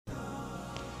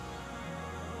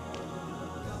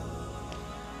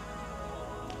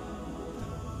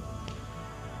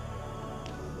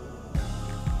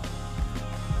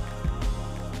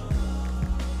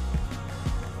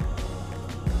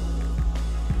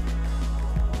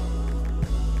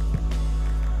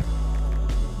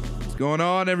going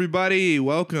on, everybody?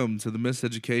 Welcome to the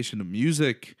Miseducation of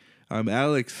Music. I'm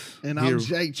Alex. And I'm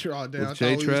Jake Trawdown.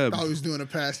 I thought he was doing a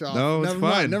pass off. No, it's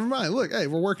fine. Never mind. Look, hey,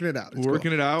 we're working it out. We're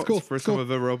working it out. It's cool. It's the first time I've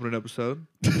ever opened an episode.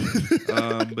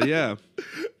 But yeah,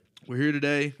 we're here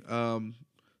today to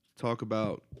talk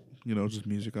about, just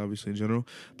music, obviously, in general.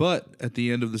 But at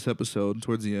the end of this episode,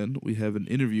 towards the end, we have an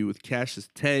interview with Cassius,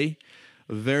 a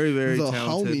very, very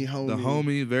talented. The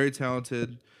homie, very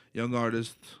talented young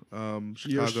artist. Chicago.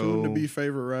 Your soon-to-be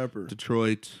favorite rapper.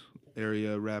 Detroit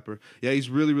area rapper. Yeah, he's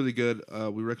really, really good.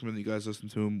 We recommend that you guys listen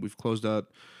to him. We've closed out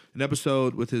an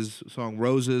episode with his song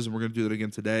Roses, and we're going to do that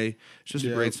again today. It's just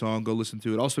a great song. Go listen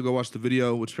to it. Also, go watch the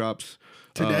video, which drops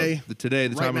today. The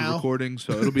time of recording,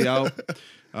 so it'll be out.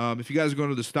 If you guys are going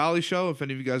to the Stolly show, if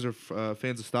any of you guys are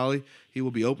fans of Stolly, he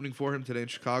will be opening for him today in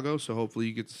Chicago, so hopefully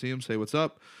you get to see him, say what's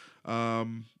up.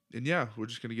 And yeah, we're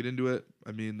just going to get into it.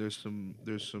 I mean, there's some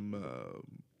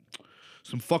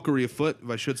fuckery afoot, if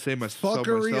I should say myself.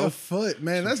 Fuckery afoot,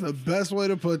 man. That's the best way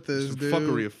to put this, dude.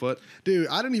 Fuckery afoot. Dude,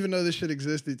 I didn't even know this shit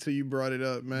existed till you brought it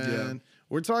up, man. Yeah.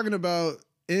 We're talking about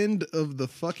end of the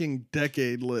fucking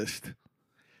decade list.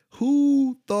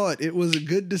 Who thought it was a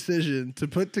good decision to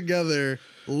put together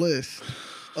a list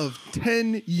of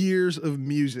 10 years of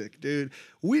music, dude?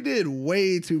 We did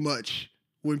way too much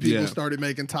when people started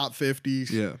making top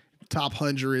 50s, top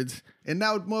 100s, and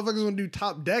now motherfuckers want to do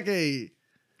top decade.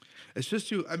 It's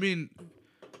just I mean,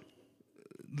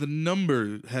 the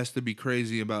number has to be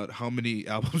crazy about how many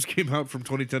albums came out from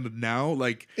 2010 to now.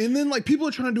 And then people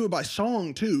are trying to do it by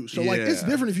song too. So it's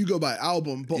different if you go by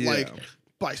album, but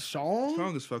by song?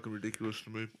 Song is fucking ridiculous to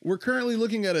me. We're currently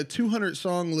looking at a 200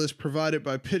 song list provided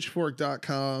by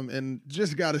Pitchfork.com, and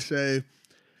just gotta say,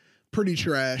 pretty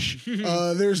trash.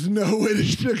 There's no way to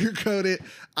sugarcoat it.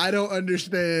 I don't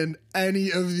understand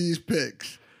any of these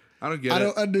picks. I don't get it. I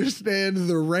don't understand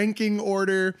the ranking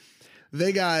order.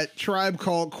 They got Tribe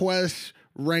Called Quest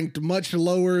ranked much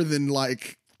lower than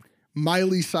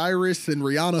Miley Cyrus and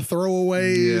Rihanna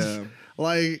throwaways.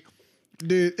 Yeah.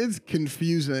 Dude, it's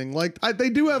confusing. They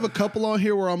do have a couple on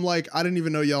here where I'm I didn't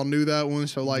even know y'all knew that one,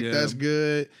 so that's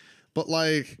good. But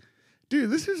dude,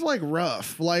 this is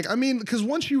rough. I mean, because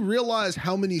once you realize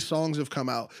how many songs have come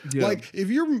out, if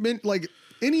you're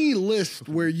any list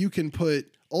where you can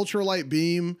put Ultralight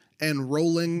Beam and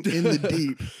Rolling in the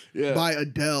Deep by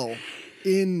Adele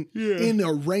in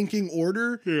a ranking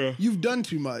order, you've done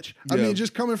too much. I mean,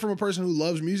 just coming from a person who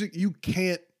loves music, you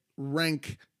can't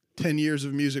rank 10 years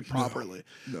of music properly.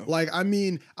 No. I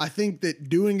mean, I think that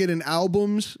doing it in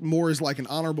albums more as an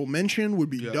honorable mention would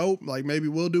be dope. Maybe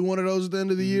we'll do one of those at the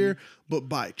end of the year, but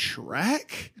by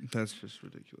track? That's just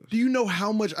ridiculous. Do you know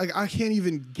how much, I can't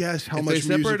even guess how much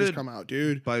music has come out,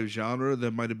 dude. By genre,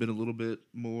 that might have been a little bit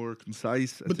more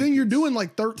concise. But then you're doing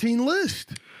 13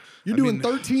 lists. You're doing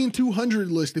 13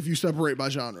 200 lists if you separate by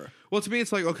genre. Well, to me,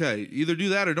 it's okay, either do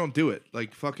that or don't do it.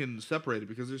 Fucking separate it,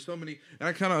 because there's so many. And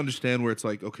I kind of understand where it's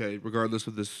okay, regardless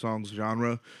of this song's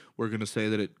genre, we're going to say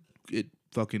that it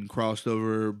fucking crossed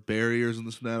over barriers and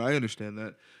this and that. I understand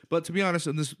that. But to be honest,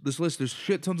 in this list, there's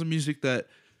shit tons of music that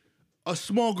a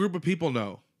small group of people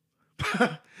know.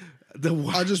 I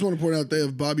just want to point out they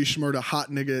have Bobby Shmurda, Hot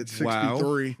Nigga, at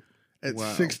 63. Wow. At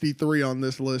 63 on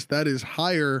this list. That is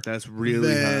higher. That's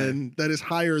really high. That is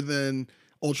higher than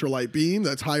Ultralight Beam.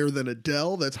 That's higher than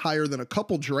Adele. That's higher than a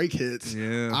couple Drake hits.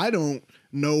 Yeah. I don't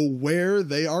know where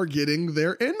they are getting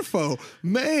their info.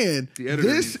 Man,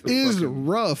 this is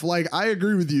rough. I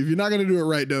agree with you. If you're not going to do it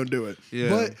right, don't do it. Yeah.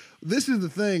 But this is the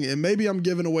thing, and maybe I'm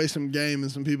giving away some game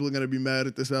and some people are going to be mad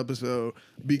at this episode,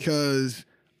 because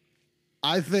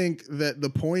I think that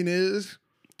the point is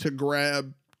to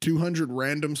grab 200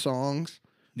 random songs,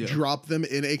 drop them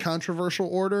in a controversial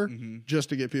order just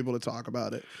to get people to talk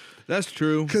about it. That's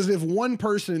true. Because if one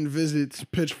person visits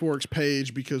Pitchfork's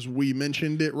page because we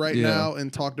mentioned it now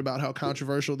and talked about how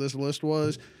controversial this list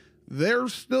was, they're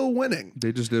still winning.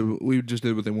 We just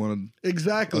did what they wanted.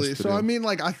 Exactly. So, I mean,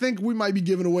 I think we might be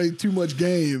giving away too much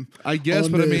game. I guess,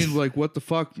 but this. I mean, what the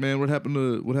fuck, man? What happened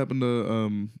to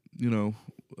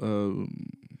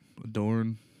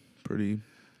Adorn?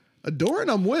 Adorn,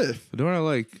 I'm with. Adorn, I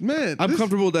like. Man, I'm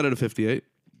comfortable with that at a 58.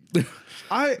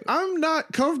 I'm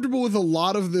not comfortable with a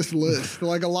lot of this list. A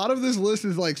lot of this list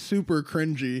is super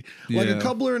cringy. A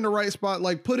couple are in the right spot.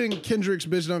 Putting Kendrick's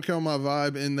 "Bitch Don't Kill My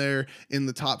Vibe" in there in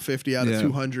the top 50 out of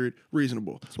 200,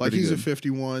 reasonable. He's good. A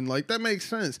 51. That makes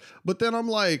sense. But then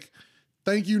I'm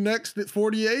Thank You Next at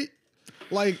 48.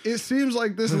 It seems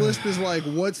like this list is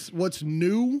what's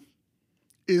new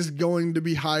is going to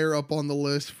be higher up on the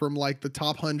list from the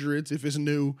top hundreds if it's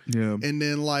new. Yeah. And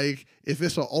then if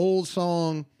it's an old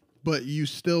song but you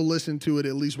still listen to it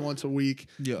at least once a week.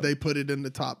 Yeah. They put it in the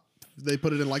top. They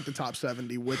put it in like the top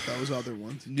 70 with those other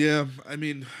ones. Yeah, I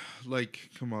mean, like,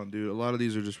 come on, dude. A lot of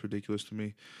these are just ridiculous to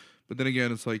me. But then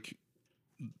again, it's like,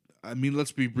 I mean,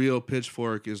 let's be real.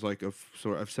 Pitchfork is like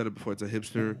so I've said it before. It's a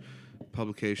hipster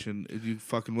publication. You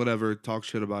fucking whatever. Talk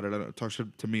shit about it. I don't talk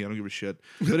shit to me. I don't give a shit.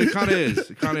 But it kind of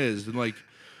is. It kind of is. And like,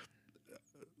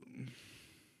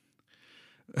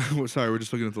 sorry, we're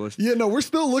just looking at the list. Yeah, no, we're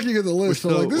still looking at the list.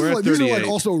 We're These are like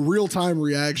also real time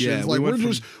reactions. Yeah, like we're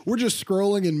just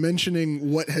scrolling and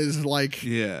mentioning what has like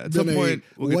at some point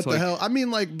we'll what the hell. I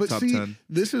mean, like, but see, 10.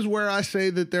 This is where I say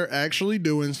that they're actually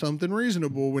doing something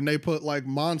reasonable when they put like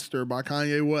 "Monster" by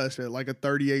Kanye West at like a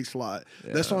 38 slot.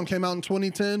 Yeah. That song came out in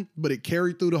 2010, but it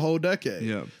carried through the whole decade.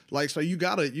 Yeah, like so you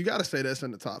gotta say that's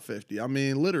in the top 50. I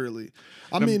mean, literally.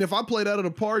 I mean, if I played out at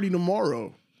a party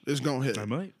tomorrow, it's gonna hit. I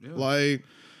might. Yeah. Like.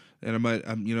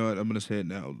 And you know what? I'm gonna say it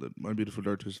now. That My Beautiful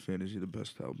Dark Twisted Fantasy, the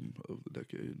best album of the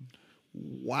decade.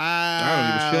 Wow. I don't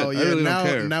give a shit. I really don't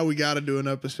care. Now we got to do an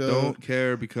episode. Don't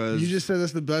care because you just said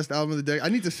that's the best album of the decade. I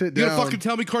need to sit down. You gonna fucking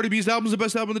tell me Cardi B's album is the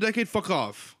best album of the decade? Fuck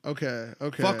off. Okay.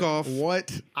 Fuck off.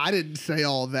 What? I didn't say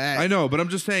all that. I know, but I'm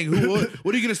just saying.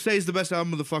 What are you gonna say is the best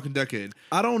album of the fucking decade?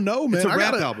 I don't know, man. It's a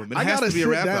rap album. It has to be a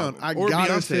rap album. I Or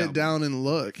gotta Beyonce sit album. down and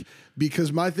look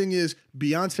because my thing is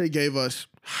Beyonce gave us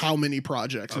how many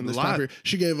projects in this time period?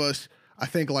 She gave us, I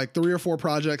think, like 3 or 4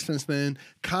 projects since then.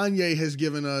 Kanye has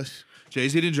given us.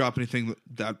 Jay-Z didn't drop anything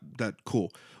that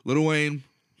cool. Lil Wayne,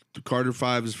 Carter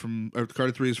 3 is from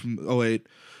 08.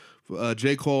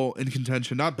 J. Cole in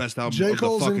contention, not best album J. of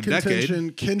Cole's the fucking in contention.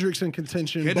 decade. Kendrick's in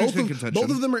contention. Contention. Both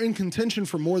of them are in contention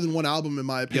for more than one album, in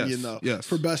my opinion, though. Yes.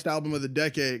 For best album of the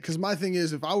decade. Because my thing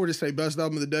is, if I were to say best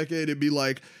album of the decade, it'd be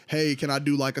like, hey, can I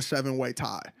do like a 7-way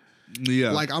tie?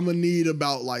 Yeah. Like, I'm going to need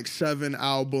about like 7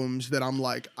 albums that I'm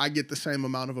like, I get the same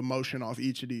amount of emotion off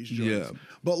each of these joints. Yeah.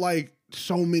 But like,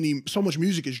 so much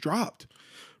music is dropped.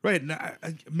 Right. Now,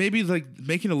 maybe like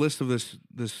making a list of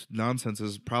this nonsense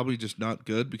is probably just not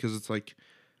good because it's like,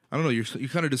 I don't know, you're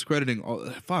kind of discrediting all.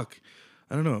 Fuck.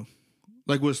 I don't know.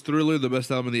 Like, was Thriller the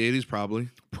best album of the 80s? Probably.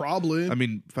 I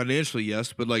mean, financially,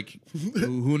 yes, but like,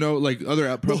 who knows? Like,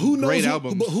 other great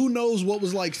albums. But who knows what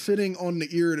was like sitting on the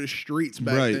ear of the streets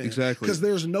back then? Right, exactly. Because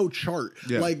there's no chart.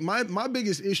 Yeah. Like, my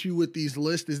biggest issue with these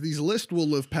lists is these lists will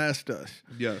live past us.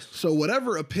 Yes. So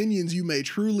whatever opinions you may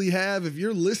truly have, if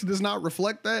your list does not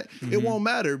reflect that, it won't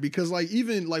matter. Because like,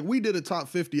 even like we did a top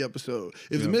 50 episode.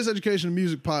 If the Miseducation of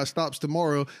Music Pod stops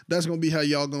tomorrow, that's gonna be how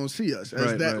y'all gonna see us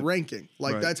as ranking.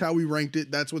 Like that's how we ranked it.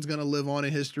 That's what's gonna live on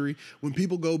in history. When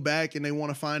people go back and they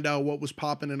want to find out what was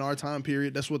popping in our time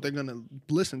period, that's what they're gonna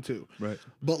listen to. Right.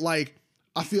 But like,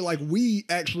 I feel like we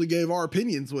actually gave our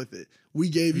opinions with it. We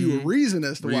gave you a reason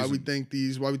as to why we think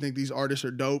these artists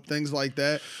are dope, things like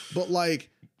that. But like,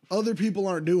 other people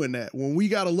aren't doing that. When we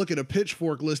got to look at a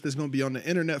Pitchfork list that's going to be on the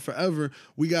internet forever,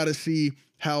 we got to see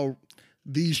how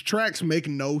these tracks make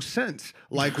no sense.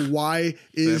 Like, why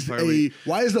is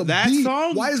a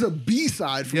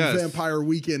B-side from Vampire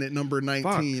Weekend at number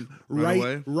 19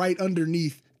 right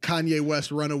underneath Kanye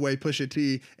West, Runaway, Pusha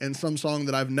T, and some song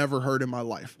that I've never heard in my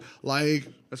life? Like,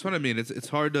 that's what I mean. It's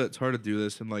hard to do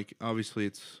this, and like, obviously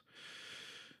it's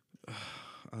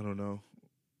I don't know.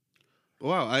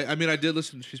 Wow, I mean, I did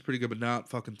listen. She's pretty good, but not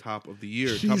fucking top of the year.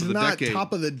 She's top of the not decade.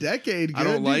 top of the decade. Good. I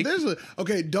don't like.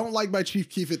 Don't like by Chief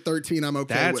Keef at 13. I'm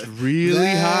okay with. That's really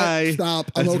high. Stop.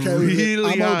 I'm okay with it.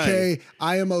 I'm okay.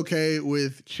 I am okay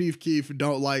with Chief Keef.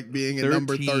 Don't like being at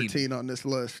number 13 on this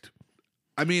list.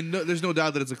 I mean, there's no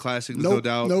doubt that it's a classic. There's no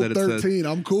doubt that it's 13.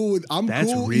 I'm cool with.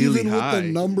 That's cool really even high. with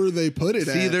the number they put it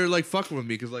at. See, they're like fucking with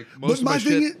me because like most of my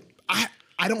shit. Is,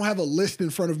 I don't have a list in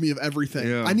front of me of everything.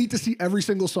 Yeah. I need to see every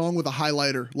single song with a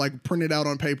highlighter, like printed out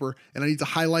on paper, and I need to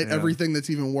highlight everything that's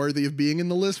even worthy of being in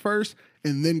the list first,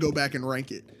 and then go back and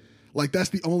rank it. Like, that's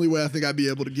the only way I think I'd be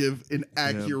able to give an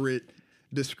accurate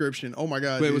description. Oh my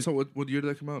god! Wait, what year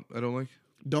did that come out? I don't like.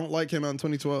 Don't Like came out in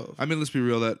 2012. I mean, let's be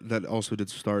real. That also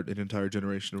did start an entire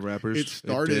generation of rappers. It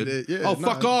started it. Yeah. Oh,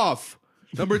 fuck off!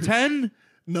 Number 10.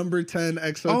 Number 10.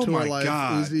 EXO Tour Life.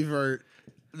 God. Uzi Vert.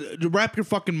 Wrap your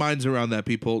fucking minds around that,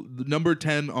 people. Number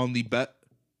 10 on the bet.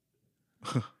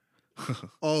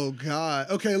 Oh God.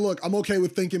 Okay, look, I'm okay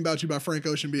with Thinking About You by Frank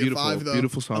Ocean being 5 though.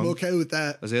 Beautiful song. I'm okay with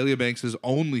that. Azalea Banks'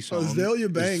 only song. Azalea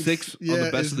Banks 6 on the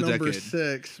best of the number decade.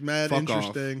 6. Mad Fuck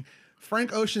interesting. Off.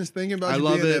 Frank Ocean's Thinking About I You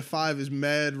love being it. at 5 is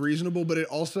mad reasonable, but it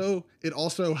also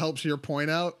helps your point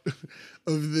out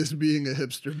of this being a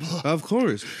hipster book. Of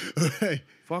course. Okay.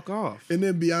 Fuck off. And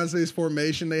then Beyonce's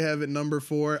Formation, they have it number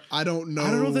 4. I don't know. I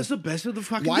don't know if that's the best of the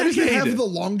fucking Why decade. does it have the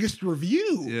longest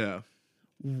review? Yeah.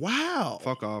 Wow.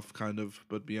 Fuck off, kind of,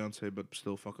 but Beyonce, but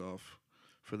still fuck off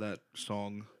for that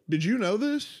song. Did you know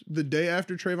this? The day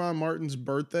after Trayvon Martin's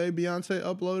birthday, Beyonce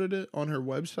uploaded it on her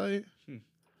website.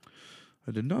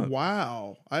 I did not.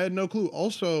 Wow. I had no clue.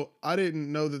 Also, I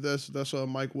didn't know that that's a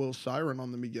Mike Will siren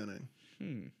on the beginning.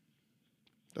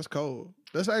 That's cold.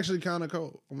 That's actually kind of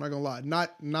cold. I'm not gonna lie.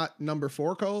 Not number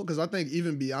 4 cold, because I think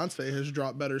even Beyonce has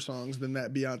dropped better songs than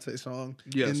that Beyonce song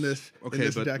in this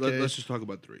decade. Let's just talk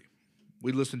about 3.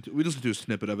 We listened to a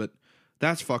snippet of it.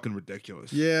 That's fucking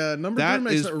ridiculous. Yeah, number 3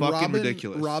 makes it fucking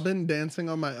ridiculous. Robin Dancing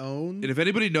on My Own. And if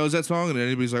anybody knows that song and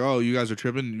anybody's like, oh, you guys are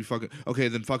tripping, you fucking okay,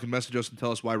 then fucking message us and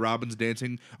tell us why Robin's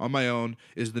Dancing on My Own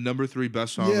is the number 3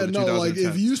 best song of the 2010s. Like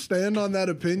if you stand on that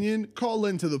opinion, call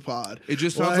into the pod. It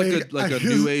just sounds like a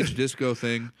new age disco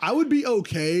thing. I would be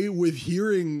okay with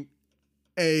hearing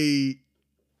a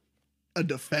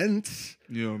defense.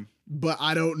 Yeah. But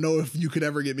I don't know if you could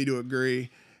ever get me to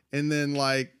agree. And then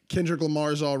like Kendrick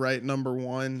Lamar's all right, number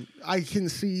 1. I can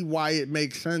see why it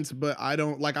makes sense, but I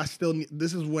don't like.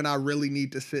 This is when I really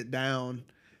need to sit down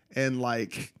and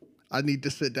like I need to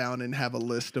sit down and have a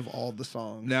list of all the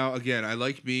songs. Now again, I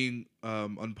like being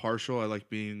impartial. I like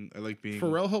being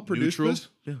Pharrell helped produce this?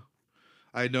 Yeah,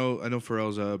 I know.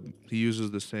 Pharrell's he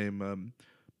uses the same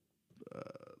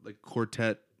like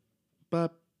quartet,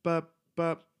 bop bop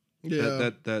bop.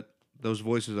 Yeah, that. Those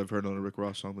voices I've heard on a Rick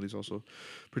Ross song that he's also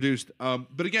produced.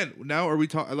 But again, now are we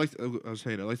talking? I was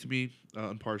saying I like to be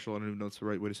impartial. I don't even know if it's the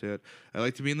right way to say it. I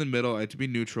like to be in the middle. I like to be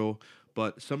neutral.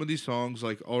 But some of these songs,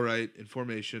 like All Right,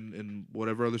 Information, and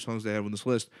whatever other songs they have on this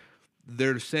list,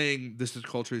 they're saying this is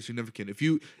culturally significant. If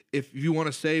you want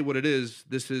to say what it is,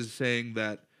 this is saying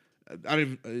that. I don't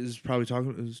even. Is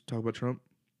talking about Trump.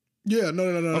 Yeah, no.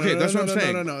 Okay, that's what I'm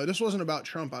saying. No. This wasn't about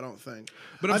Trump, I don't think.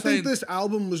 But I think this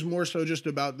album was more so just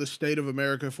about the state of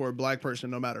America for a black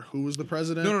person, no matter who was the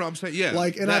president. No. I'm saying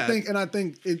I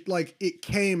think it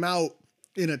came out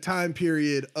in a time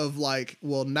period of like,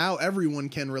 well, now everyone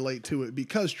can relate to it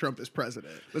because Trump is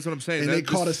president. That's what I'm saying. And they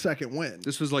caught a second win.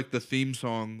 This was like the theme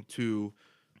song to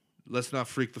Let's Not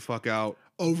Freak the Fuck Out.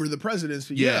 Over the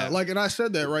presidency. Yeah. And I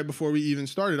said that right before we even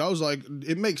started. I was like,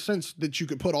 it makes sense that you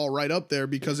could put All Right up there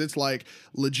because it's like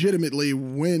legitimately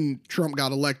when Trump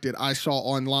got elected, I saw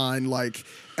online like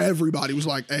everybody was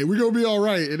like, hey, we're going to be all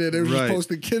right. And then they were just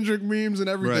posting Kendrick memes and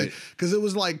everything. Because it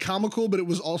was like comical, but it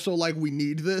was also like we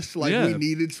need this. Like we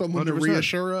needed someone 100%. To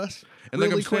reassure us. And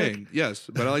really like I'm saying, yes,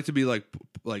 but I like to be like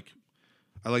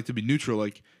I like to be neutral.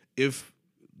 Like if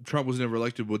Trump was never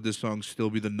elected, would this song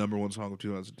still be the number 1 song of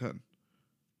 2010?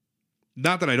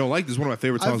 Not that I don't like this. One of my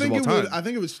favorite songs of all time. I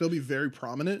think it would still be very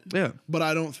prominent. Yeah. But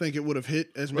I don't think it would have hit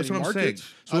as many markets. That's what I'm saying.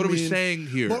 So what are we saying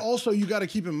here? But also you got to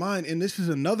keep in mind, and this is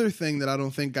another thing that I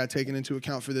don't think got taken into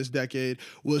account for this decade,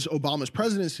 was Obama's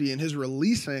presidency and his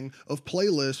releasing of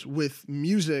playlists with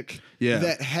music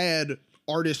that had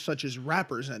artists such as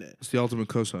rappers in it. It's the ultimate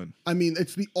cosign. I mean,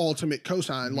 it's the ultimate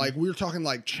cosign. Mm-hmm. Like we're talking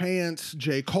like Chance,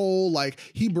 J. Cole, like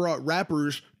he brought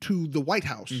rappers to the White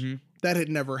House. Mm-hmm. That had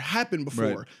never happened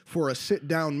before for a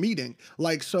sit-down meeting.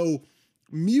 Like, so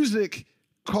music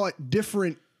caught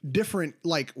different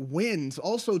like wins.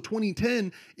 Also,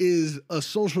 2010 is a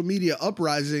social media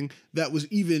uprising that was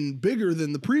even bigger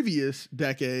than the previous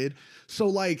decade. So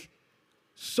like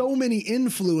so many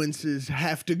influences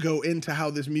have to go into how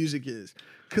this music is.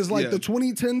 Cause like the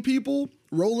 2010 people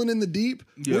rolling in the deep,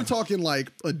 we're talking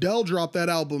like Adele dropped that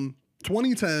album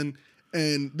 2010.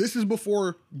 And this is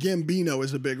before Gambino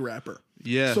is a big rapper.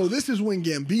 Yeah. So this is when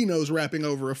Gambino's rapping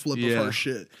over a flip of her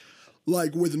shit.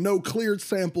 Like with no cleared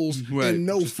samples and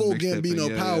no just full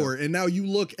Gambino power. And now you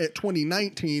look at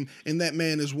 2019 and that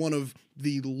man is one of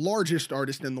the largest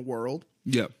artists in the world.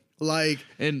 Yeah. Like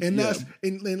and that's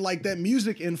and like that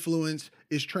music influence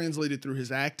is translated through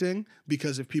his acting,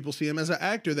 because if people see him as an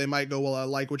actor, they might go, well, I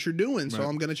like what you're doing, so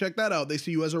I'm gonna check that out. They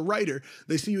see you as a writer,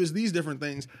 they see you as these different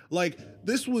things. Like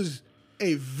this was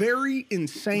a very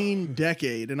insane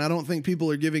decade, and I don't think people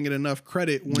are giving it enough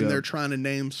credit when they're trying to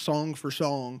name song for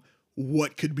song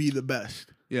what could be the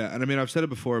best. Yeah, and I mean, I've said it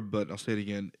before, but I'll say it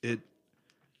again.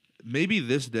 Maybe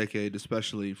this decade,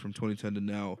 especially from 2010 to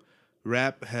now,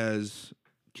 rap has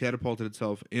catapulted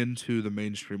itself into the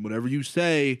mainstream. Whatever you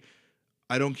say,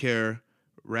 I don't care.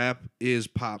 Rap is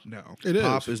pop now.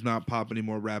 Pop is not pop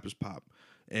anymore. Rap is pop.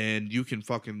 And you can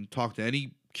fucking talk to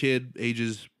any kid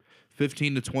ages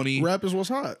 15 to 20. Rap is what's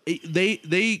hot.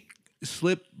 They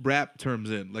slip rap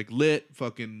terms in, like lit,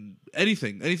 fucking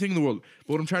anything in the world.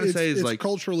 But what I'm trying to say is it's like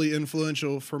culturally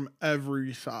influential from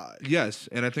every side. Yes,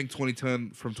 and I think from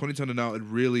 2010 to now, it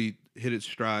really hit its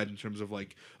stride in terms of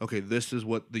like, okay, this is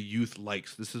what the youth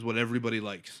likes. This is what everybody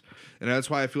likes. And that's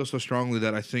why I feel so strongly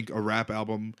that I think a rap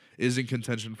album is in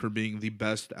contention for being the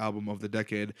best album of the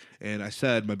decade. And I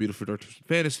said My Beautiful Dark Twisted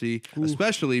Fantasy,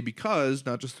 especially because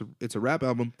not just it's a rap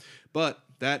album, but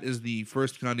that is the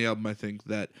first Kanye album, I think,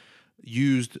 that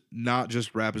used not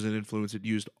just rap as an influence. It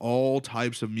used all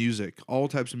types of music. All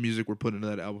types of music were put into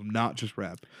that album, not just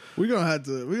rap. We're gonna have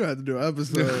to do an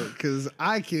episode because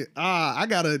I can't. I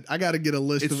gotta get a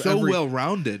list. It's of so every, well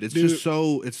rounded. It's Dude. just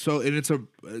so and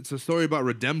it's a story about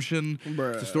redemption.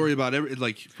 Bruh. It's a story about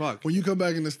like fuck. When you come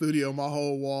back in the studio, my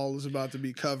whole wall is about to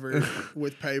be covered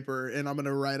with paper, and I'm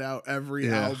gonna write out every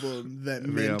album that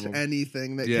meant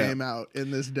anything that came out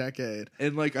in this decade.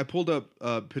 And like I pulled up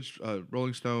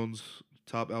Rolling Stones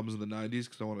top albums in the 90s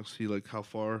because I want to see like how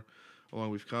far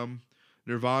along we've come.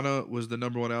 Nirvana was the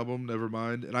 #1 album,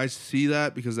 Nevermind, and I see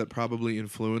that because that probably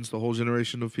influenced the whole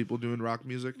generation of people doing rock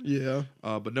music. Yeah.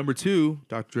 But #2,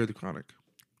 Dr. Dre, The Chronic.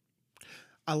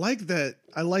 I like that.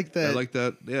 Yeah. I like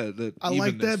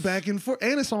that back and forth,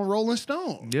 and it's on Rolling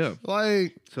Stone. Yeah.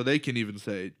 Like, so they can even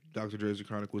say Dr. Dre's The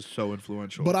Chronic was so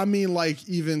influential. But I mean, like,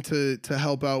 even to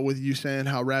help out with you saying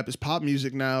how rap is pop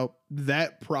music now,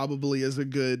 that probably is a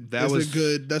good.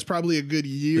 That's probably a good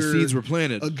year. The seeds were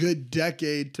planted. A good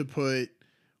decade to put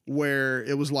where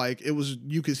it was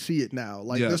you could see it now.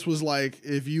 Like this was like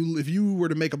if you were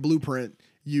to make a blueprint,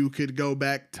 you could go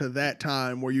back to that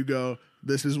time where you go,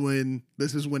 this is when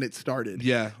it started.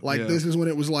 Yeah. This is when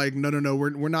it was like, no,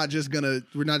 we're not just gonna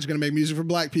make music for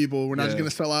black people. We're not just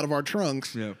gonna sell out of our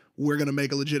trunks. Yeah. We're gonna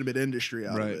make a legitimate industry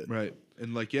out of it. Right.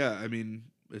 And like, I mean,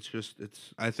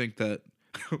 I think that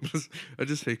I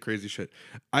just say crazy shit.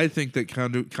 I think that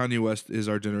Kanye West is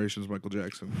our generation's Michael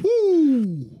Jackson.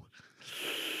 Woo!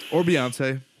 Or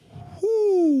Beyonce.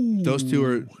 Woo! Those two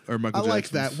are Michael Jacksons. I like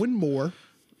that one more.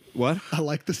 What? I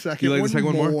like the second one. You one like the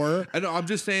second one more. I know. I'm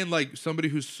just saying, like, somebody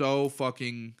who's so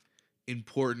fucking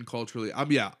important culturally.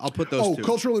 I'll put those two.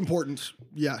 Cultural importance.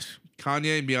 Yes.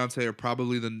 Kanye and Beyonce are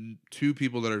probably the two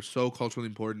people that are so culturally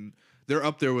important. They're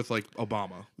up there with like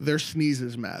Obama. Their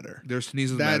sneezes matter.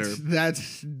 Matter.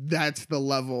 That's the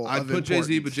level. I'd put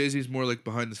Jay-Z, but Jay-Z's more like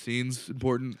behind the scenes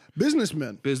important.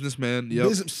 Businessman.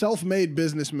 Yep. Self-made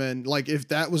businessman. Like if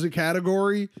that was a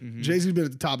category, Jay-Z's been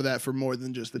at the top of that for more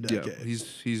than just a decade. Yeah,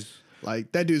 he's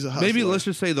like that dude's a hustler. Maybe let's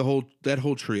just say that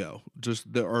whole trio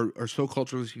just that are so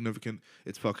culturally significant.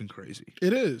 It's fucking crazy.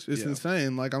 It is. It's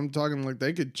insane. Like I'm talking like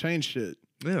they could change shit.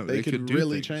 Yeah, they could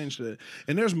really change it.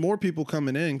 And there's more people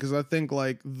coming in because I think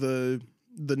like the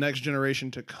next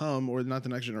generation to come, or not the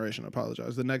next generation, I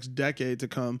apologize, the next decade to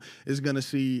come is going to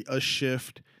see a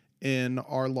shift in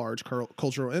our large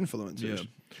cultural influences.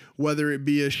 Yeah. Whether it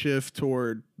be a shift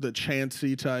toward the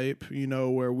chancy type,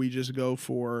 where we just go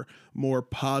for more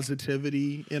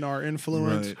positivity in our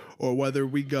influence, or whether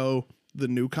we go the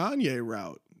new Kanye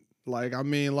route. Like, I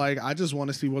mean, like, I just want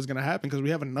to see what's going to happen because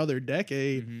we have another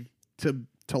decade to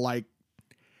like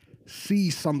see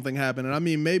something happen. And I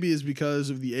mean, maybe it's because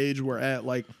of the age we're at.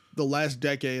 Like the last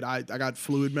decade, I got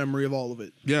fluid memory of all of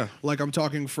it. Yeah. Like I'm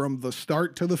talking from the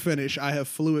start to the finish, I have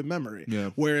fluid memory.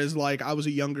 Yeah. Whereas like I was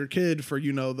a younger kid for,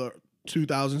 the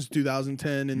 2000s,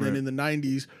 2010, and then in the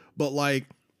 90s. But like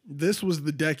this was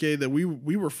the decade that we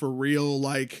were for real,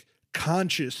 like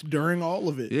conscious during all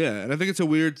of it. Yeah. And I think it's a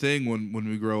weird thing when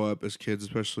we grow up as kids,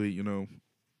 especially,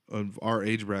 of our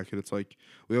age bracket. It's like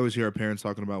we always hear our parents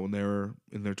talking about when they were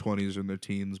in their 20s or in their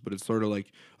teens, but it's sort of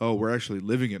like, oh, we're actually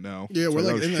living it now. Yeah, we're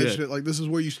like in that shit. Like this is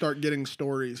where you start getting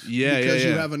stories. Yeah, because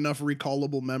you have enough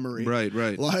recallable memory. Right.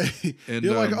 Like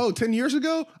you're like, oh, 10 years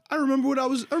ago, I remember where I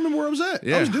was at.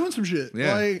 Yeah. I was doing some shit.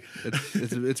 Yeah. Like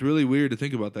it's really weird to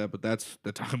think about that, but that's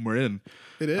the time we're in.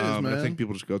 It is, man. I think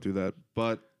people just go through that.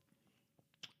 But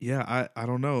yeah, I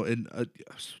don't know. And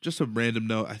just a random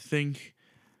note, I think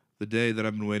the day that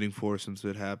I've been waiting for since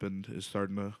it happened is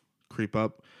starting to creep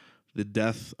up. The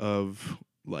death of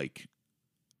like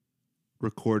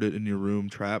record it in your room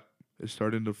trap is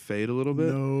starting to fade a little bit.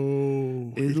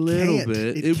 No, a little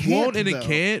bit. It won't and it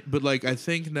can't. But like I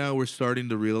think now we're starting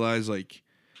to realize like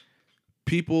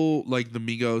people like the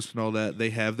Migos and all that,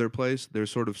 they have their place. They're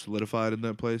sort of solidified in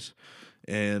that place.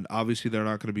 And obviously they're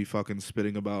not going to be fucking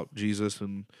spitting about Jesus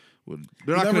and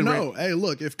they're not going to know. Hey,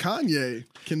 look, if Kanye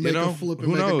can make a flip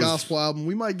and make a gospel album,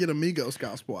 we might get a Migos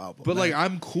gospel album. But like,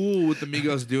 I'm cool with the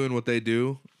Migos doing what they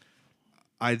do.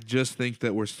 I just think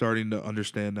that we're starting to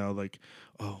understand now, like,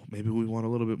 oh, maybe we want a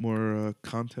little bit more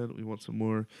content. We want some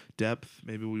more depth.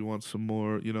 Maybe we want some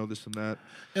more, this and that.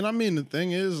 And I mean, the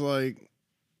thing is, like,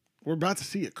 we're about to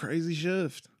see a crazy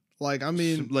shift. Like, I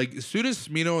mean, like as soon as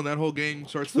Smino and that whole gang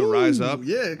starts to rise up,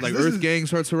 yeah, like Earth Gang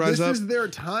starts to rise up. This is their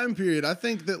time period. I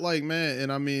think that, like, man,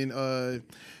 and I mean,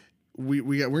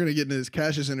 we're gonna get into this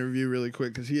Cassius interview really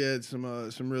quick because he had some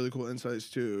really cool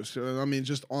insights too. So I mean,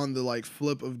 just on the like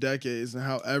flip of decades and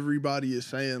how everybody is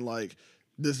saying like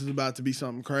this is about to be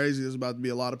something crazy. This is about to be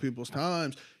a lot of people's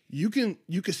times. You can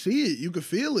see it, you can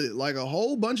feel it. Like a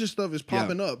whole bunch of stuff is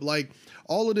popping up. Like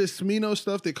all of this Smino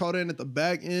stuff that caught in at the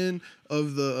back end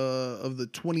of the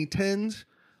 2010s.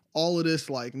 All of this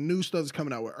like new stuff is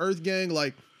coming out with Earth Gang.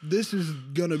 Like this is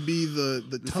gonna be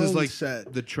the tone is like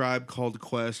set. The Tribe Called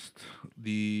Quest,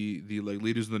 the like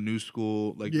leaders of the new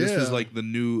school. Like this is like the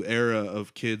new era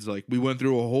of kids. Like we went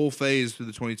through a whole phase through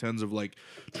the 2010s of like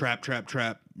trap,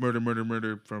 murder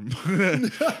from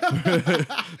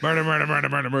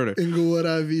murder. Inglewood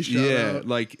IV shout out.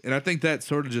 Like, and I think that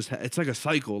sort of just it's like a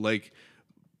cycle. Like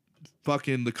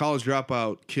fucking the College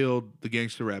Dropout killed the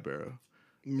gangster rap era.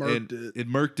 It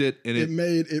murked it, and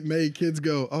it made kids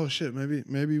go, oh shit,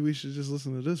 maybe we should just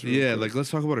listen to this. Real quick. Like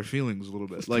let's talk about our feelings a little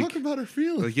bit. Let's talk about our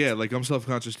feelings. Like like I'm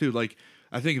self-conscious too. Like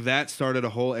I think that started a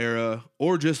whole era,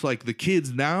 or just like the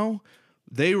kids now,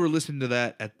 they were listening to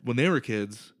that when they were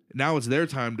kids. Now it's their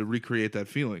time to recreate that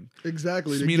feeling.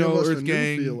 Exactly. Smino, Earth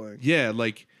Gang. Yeah,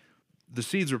 like the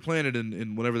seeds were planted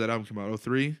in whenever that album came out.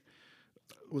 03.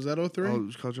 Was that 03? Oh, it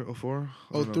was College 04?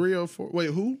 03, 04. Wait,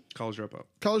 who? College Dropout.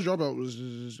 College Dropout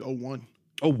was 01.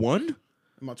 01?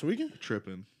 Am I tweaking?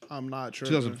 Tripping. I'm not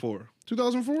tripping. 2004.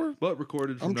 2004? But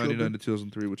recorded from 99 to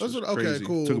 2003, which is crazy. Okay,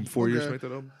 cool. Took him 4 years to make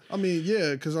that album. I mean,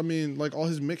 yeah, because I mean, like all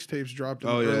his mixtapes dropped in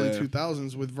the early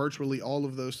 2000s with virtually all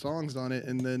of those songs on it,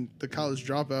 and then the College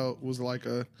Dropout was like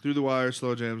a Through the Wire,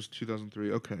 Slow Jams,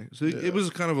 2003. Okay, so it was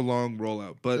kind of a long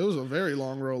rollout, but it was a very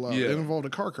long rollout. Yeah. It involved a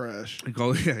car crash.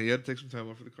 Yeah, you had to take some time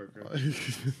off for the car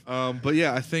crash. But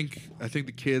yeah, I think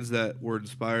the kids that were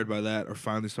inspired by that are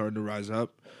finally starting to rise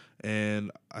up. And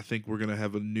I think we're gonna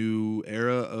have a new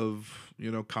era of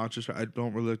conscious rap. I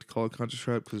don't really like to call it conscious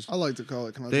rap because I like to call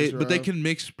it conscious rap. But they can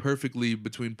mix perfectly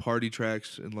between party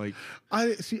tracks and like.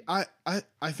 I think I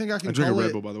can. I drink a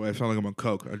Red Bull, by the way. I sound like I'm on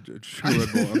coke. I drink a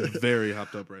Red Bull. I'm very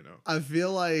hopped up right now. I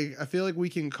feel like we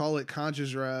can call it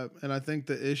conscious rap, and I think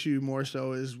the issue more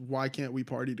so is why can't we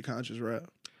party to conscious rap?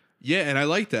 Yeah, and I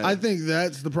like that. I think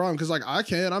that's the problem because, like, I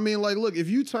can't. I mean, like, look, if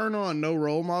you turn on "No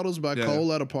Role Models" by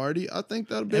Cole at a party, I think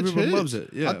that bitch everyone hits. loves it.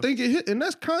 Yeah, I think it hit, and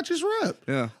that's conscious rap.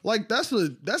 Yeah, like that's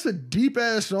a deep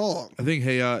ass song. I think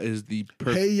 "Hey Ya" is the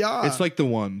perfect. "Hey Ya," it's like the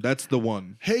one. That's the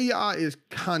one. "Hey Ya" is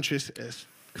conscious as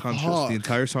conscious. fuck. The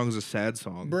entire song is a sad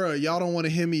song. Bruh, y'all don't want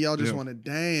to hear me. Y'all just want to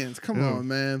dance. Come on,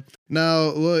 man.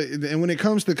 Now, look, and when it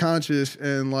comes to conscious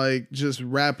and like just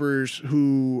rappers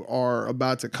who are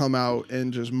about to come out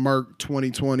and just murk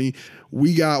 2020,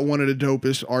 we got one of the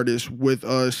dopest artists with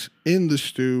us in the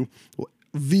stew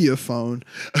via phone.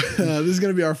 This is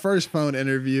going to be our first phone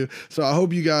interview. So I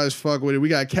hope you guys fuck with it. We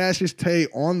got Cassius Tay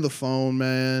on the phone,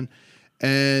 man.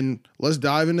 And let's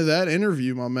dive into that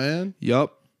interview, my man.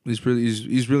 Yup. He's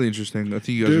really interesting. I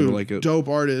think you guys are gonna like it. Dope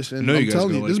artist, and I'm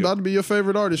telling you, this is about to be your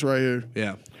favorite artist right here.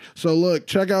 Yeah. So look,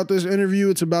 check out this interview.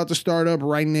 It's about to start up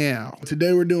right now.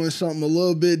 Today we're doing something a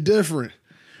little bit different.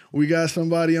 We got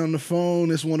somebody on the phone.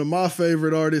 It's one of my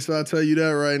favorite artists. I'll tell you that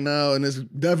right now, and it's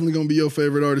definitely gonna be your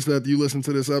favorite artist after you listen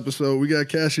to this episode. We got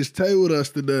Cassius Tay with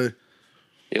us today.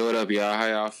 Yo, what up, y'all? How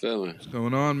y'all feeling? What's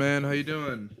going on, man? How you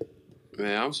doing?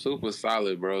 Man, I'm super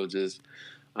solid, bro.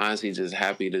 Honestly, just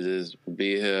happy to just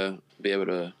be here, be able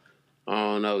to, I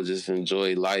don't know, just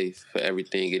enjoy life for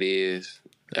everything it is,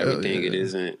 everything it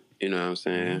isn't. You know what I'm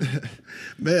saying?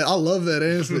 Man, I love that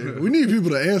answer. We need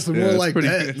people to answer more like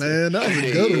that, man. That was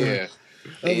a good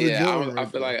one. I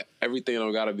feel like everything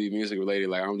don't gotta be music related.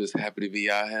 Like I'm just happy to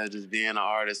be out here, just being an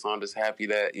artist. So I'm just happy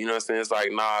that you know what I'm saying. It's like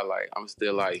like I'm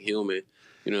still like human.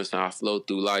 You know what I'm saying? I flow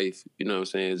through life. You know what I'm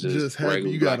saying? Just happy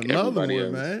you got another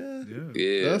one, man.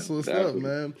 Yeah. That's what's up,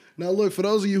 man. Now, look, for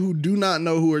those of you who do not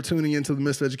know who are tuning into the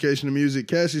Miseducation of Music,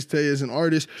 Cassius Tay is an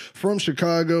artist from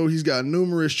Chicago. He's got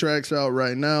numerous tracks out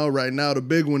right now. Right now, the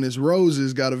big one is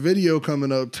Roses. Got a video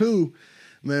coming up, too.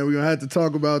 Man, we're going to have to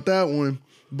talk about that one.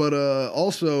 But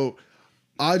also,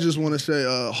 I just want to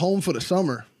say Home for the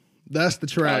Summer. That's the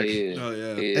track. Oh,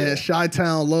 yeah. And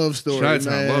Chi-Town Love Story,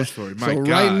 Chi-Town Love Story, my God.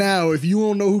 Right now, if you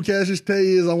don't know who Cassius Tay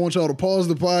is, I want y'all to pause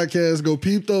the podcast, go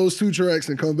peep those two tracks,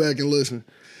 and come back and listen.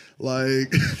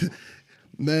 Like,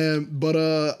 Man, but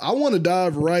I want to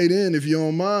dive right in if you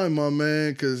don't mind, my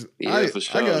man, because for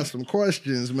sure. I got some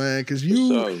questions, man. Because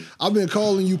I've been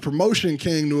calling you Promotion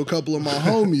King to a couple of my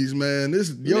homies, man.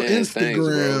 This your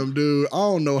Instagram, thanks, dude. I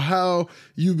don't know how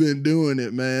you've been doing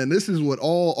it, man. This is what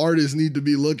all artists need to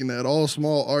be looking at, all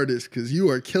small artists, because you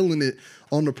are killing it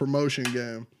on the promotion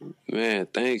game. Man,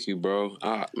 thank you, bro.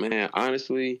 Man,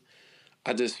 honestly,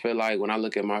 I just feel like when I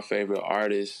look at my favorite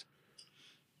artists,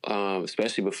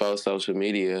 especially before social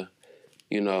media,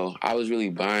 you know, I was really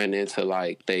buying into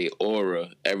like they aura,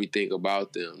 everything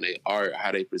about them, they art,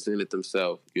 how they presented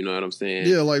themselves. You know what I'm saying?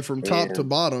 Yeah, like from top to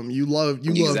bottom, you loved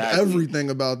everything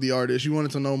about the artist. You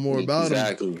wanted to know more about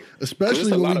them,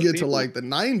 especially when we get to like the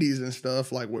 '90s and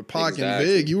stuff, like with Pac and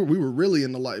Big. We were really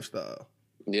in the lifestyle.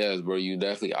 Yes, bro, you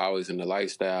definitely always in the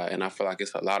lifestyle, and I feel like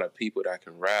it's a lot of people that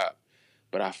can rap,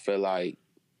 but I feel like,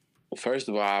 first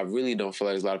of all, I really don't feel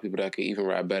like there's a lot of people that can even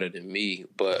rap better than me.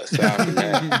 But aside from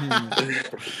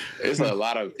that, there's a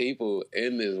lot of people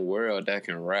in this world that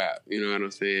can rap. You know what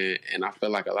I'm saying? And I feel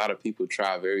like a lot of people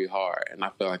try very hard. And I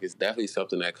feel like it's definitely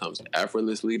something that comes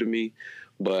effortlessly to me.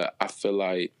 But I feel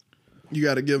like you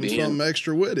got to give them something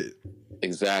extra with it.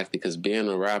 Exactly, because being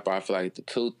a rapper, I feel like the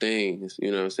two things,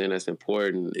 you know what I'm saying, that's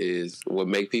important is what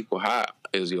make people hot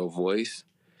is your voice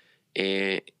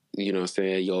and, you know what I'm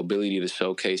saying, your ability to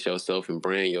showcase yourself and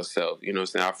brand yourself. You know what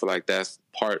I'm saying? I feel like that's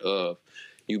part of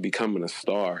you becoming a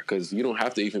star, because you don't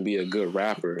have to even be a good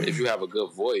rapper. If you have a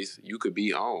good voice, you could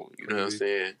be on. You know what I'm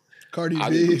saying? Cardi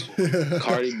B.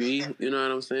 Cardi B, you know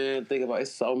what I'm saying? Think about it,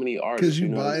 it's so many artists. Because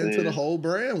you buy into the whole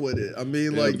brand with it. I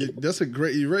mean, like,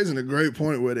 you're raising a great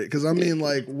point with it. Because, I mean,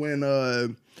 like, when,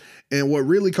 and what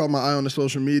really caught my eye on the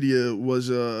social media was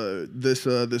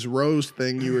this rose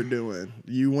thing you were doing.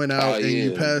 You went out and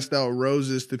you passed out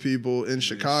roses to people in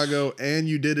Chicago, and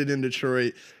you did it in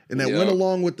Detroit. And that went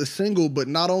along with the single, but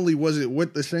not only was it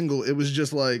with the single, it was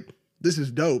just like, this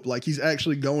is dope. Like, he's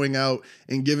actually going out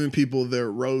and giving people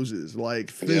their roses,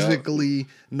 like physically,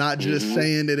 not just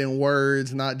saying it in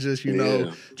words, not just, you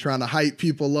know, trying to hype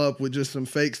people up with just some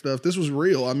fake stuff. This was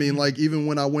real. I mean, like, even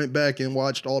when I went back and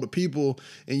watched all the people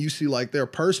and you see like their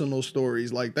personal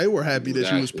stories, like they were happy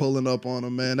that you was pulling up on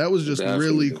them, man. That was just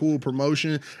really cool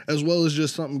promotion, as well as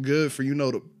just something good for, you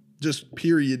know, to just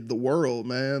period the world,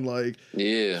 man. Like,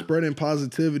 spreading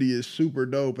positivity is super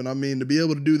dope. And I mean, to be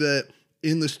able to do that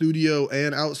in the studio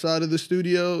and outside of the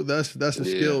studio, that's a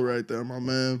skill right there, my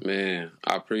man. Man,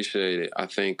 I appreciate it. I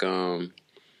think, I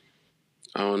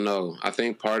don't know. I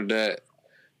think part of that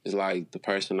is like the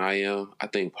person I am. I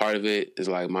think part of it is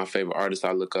like my favorite artists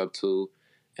I look up to.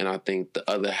 And I think the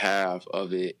other half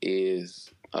of it is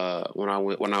when I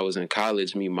was in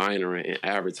college, me minoring in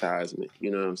advertisement. You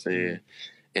know what I'm saying?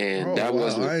 And that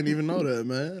wasn't, I didn't even know that,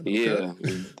 man. Yeah.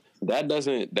 That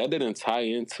didn't tie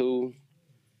into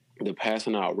the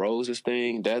passing out roses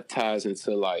thing. That ties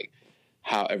into like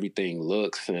how everything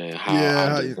looks and how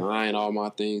I design all my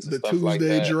things and the stuff Tuesday like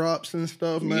that. drops and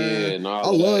stuff, man. Yeah, I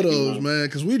love those, man,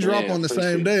 because we drop on the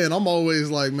same day, and I'm always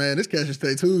like, man, this Cassius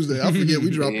Stay Tuesday. I forget we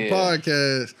dropped the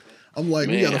podcast. I'm like,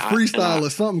 we got a freestyle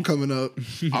or something coming up.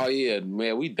 Oh yeah,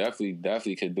 man, we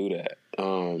definitely could do that.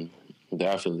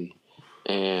 Definitely.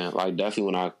 And like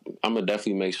definitely I'm gonna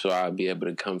definitely make sure I'll be able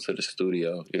to come to the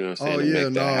studio. You know what I'm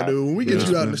saying? Dude. When we get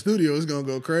you out in the studio, it's gonna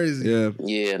go crazy. Yeah,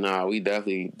 we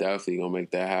definitely gonna make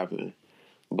that happen.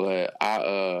 But I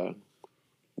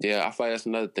feel like that's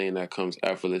another thing that comes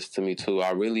effortless to me too.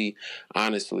 I really,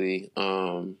 honestly,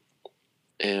 I'm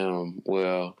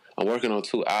working on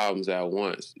 2 albums at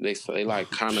once. They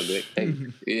like kind of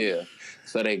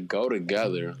so they go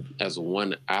together as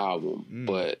one album,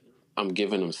 but I'm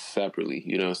giving them separately,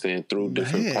 you know what I'm saying, through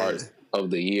different parts of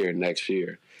the year next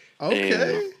year.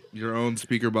 Okay. And your own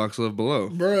speaker box Love Below.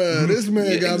 Bruh, this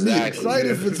man got me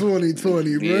excited for 2020,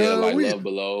 bruh. Yeah, like Love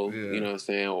Below, you know what I'm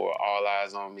saying, or All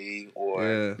Eyes on Me,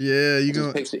 or you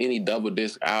just picture any double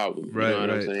disc album, you know what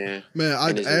I'm saying? Man,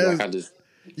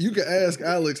 you can ask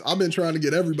Alex. I've been trying to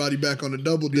get everybody back on the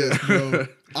double disc, bro.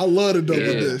 I love the double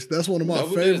disc. That's one of my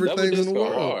favorite things in the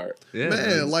world. Yeah,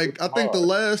 man, like I think the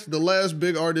last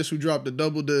big artist who dropped the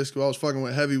double disc who I was fucking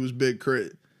with heavy was Big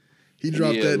Crit. He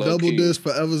dropped that double disc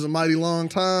Forever's a Mighty Long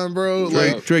Time, bro.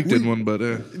 Drake did one, but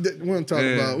we don't talk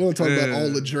about all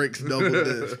the Drake's double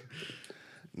disc.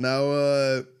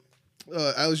 Now,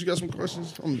 Alex, you got some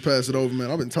questions? I'm gonna pass it over,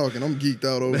 man. I've been talking. I'm geeked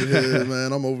out over here,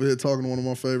 man. I'm over here talking to one of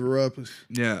my favorite rappers.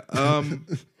 Yeah.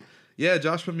 Yeah,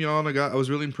 Josh put me on. I was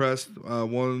really impressed.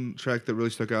 One track that really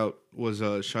stuck out was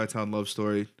Chi-Town Love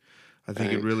Story. I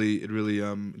think it really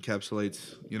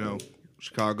encapsulates, you know,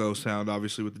 Chicago sound,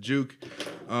 obviously with the juke.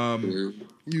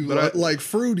 You But like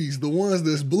fruities, the ones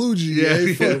that's blue G,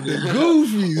 Yeah, fuck the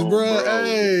goofies, Oh, bro. bro.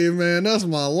 Hey, man, that's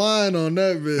my line on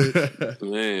that bitch.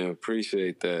 Man,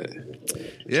 appreciate that.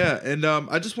 Yeah, and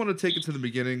I just want to take it to the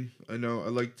beginning. I know I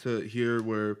like to hear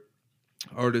where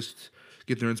artists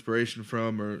get their inspiration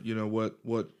from, or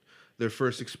what their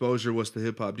first exposure was to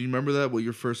hip hop. Do you remember that? What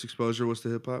your first exposure was to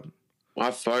hip hop? My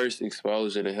first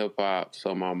exposure to hip hop.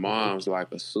 So my mom's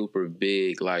like a super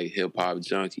big like hip hop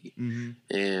junkie,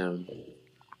 and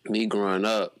me growing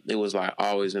up, it was like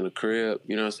always in the crib.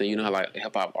 You know what I'm saying? You know how like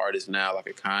hip hop artists now, like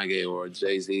a Kanye or a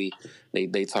Jay-Z,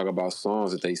 they talk about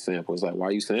songs that they sample. It's like,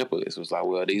 why you sample this? It was like,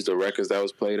 well, these are records that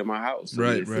was played in my house.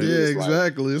 Right. Yeah, It's like,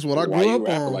 exactly. It's what I why grew you up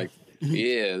rap on. like?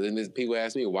 Yeah, then people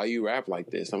ask me, why you rap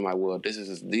like this? I'm like, well,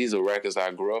 these are records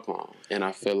I grew up on, and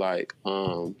I feel like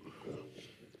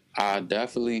I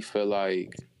definitely feel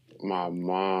like my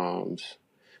mom's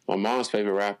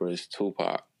favorite rapper is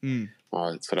Tupac.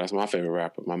 So that's my favorite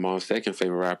rapper. My mom's second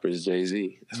favorite rapper is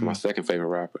Jay-Z. That's my second favorite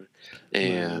rapper.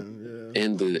 And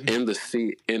in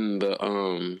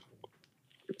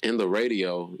the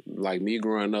radio, like me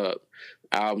growing up,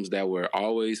 albums that were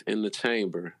always in the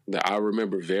chamber that I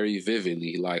remember very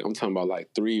vividly. Like I'm talking about like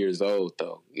 3 years old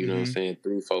though. You know what I'm saying?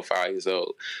 3, 4, 5 years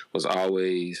old was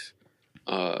always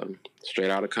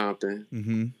Straight Outta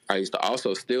Compton. I used to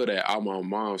also steal that out my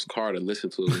mom's car to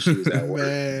listen to it when she was at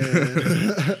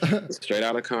work. Straight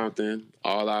Outta Compton,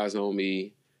 All Eyes on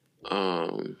Me,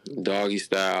 Doggy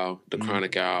Style, the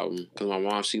Chronic album. Because my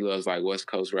mom, she loves like West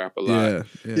Coast rap a lot.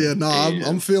 Yeah, no,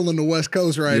 I'm feeling the West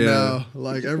Coast right now.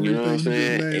 Like everything You know what I'm you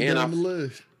saying? just named And on the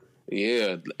list.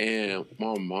 Yeah, and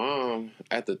my mom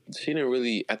she didn't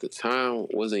really at the time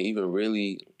wasn't even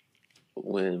really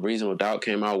when Reasonable Doubt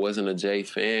came out wasn't a Jay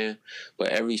fan,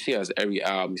 but she has every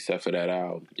album except for that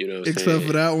album. You know what I'm saying? Except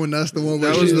for that one, that's the one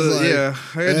where That she was was like,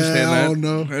 I understand I that. don't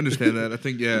know. I understand that. I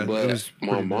think but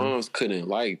my mom's couldn't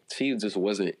she just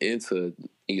wasn't into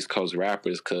East Coast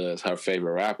rappers because her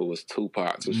favorite rapper was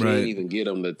Tupac, so she didn't even get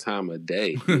him the time of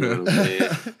day. You know what I'm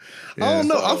saying? I don't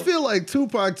know. I feel like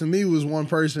Tupac to me was one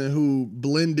person who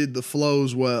blended the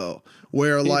flows well.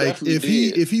 Where like if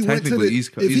he went to the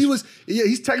East Coast,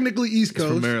 he's technically East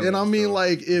Coast, Maryland, and I mean so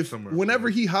like whenever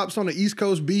he hops on the East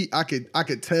Coast beat, I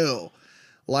could tell.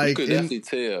 Like you could definitely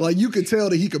tell. Like you could tell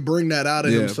that he could bring that out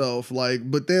of himself. Like,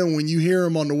 but then when you hear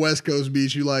him on the West Coast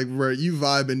beats, you like, bro, you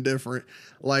vibing different.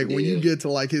 Like when you get to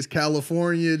like his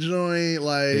California joint,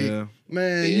 like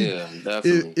man,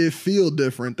 it feel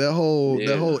different. That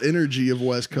whole energy of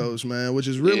West Coast, man, which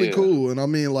is really cool. And I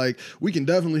mean, like we can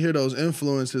definitely hear those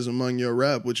influences among your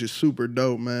rap, which is super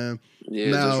dope, man. Yeah,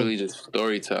 now, just really just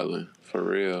storytelling for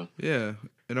real. Yeah.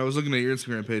 And I was looking at your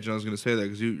Instagram page, and I was going to say that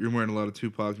because you're wearing a lot of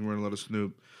Tupac, you're wearing a lot of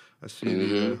Snoop. I see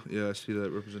I see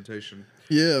that representation.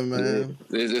 Yeah, man.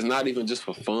 It's not even just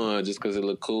for fun, just because it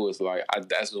look cool. It's like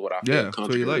that's what I feel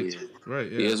comfortable in.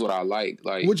 Right? Yeah, it's what I like.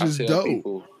 Like which is dope.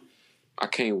 People, I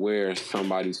can't wear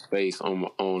somebody's face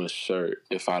on a shirt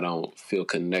if I don't feel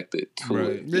connected to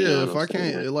it. Yeah, if I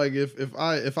can't, like if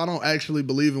I don't actually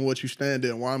believe in what you stand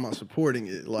in, why am I supporting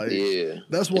it? Like,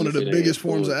 that's one of the biggest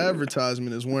forms of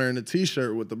advertisement is wearing a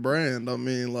T-shirt with the brand. I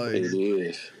mean, like, it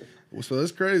is. So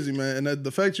that's crazy, man. And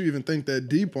the fact you even think that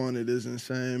deep on it is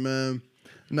insane, man.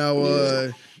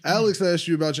 Now, Alex asked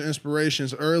you about your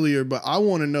inspirations earlier, but I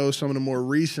want to know some of the more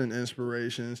recent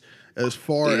inspirations as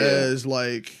far as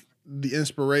like the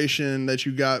inspiration that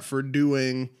you got for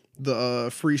doing the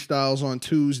freestyles on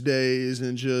Tuesdays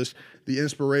and just the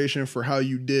inspiration for how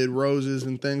you did Roses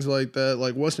and things like that.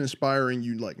 Like what's inspiring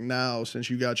you like now since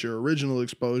you got your original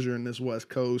exposure in this West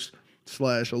Coast / a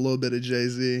little bit of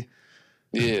Jay-Z?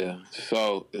 Yeah,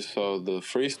 so the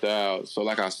freestyle. So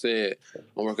like I said,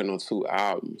 I'm working on 2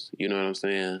 albums. You know what I'm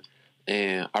saying?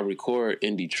 And I record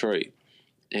in Detroit,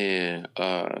 and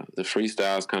the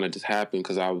freestyles kind of just happened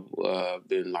because I've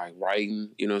been like writing.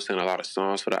 You know what I'm saying? A lot of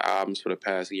songs for the albums for the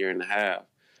past year and a half,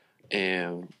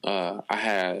 and I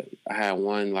had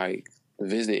one like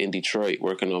visit in Detroit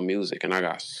working on music, and I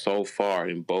got so far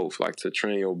in both. Like to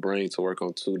train your brain to work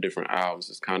on 2 different albums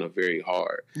is kind of very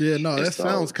hard. Yeah, no, that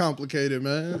sounds complicated,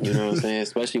 man. You know what I'm saying?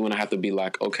 Especially when I have to be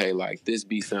like, okay, like this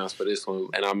beat sounds for this one,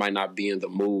 and I might not be in the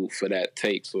mood for that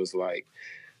tape. So it's like,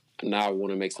 now I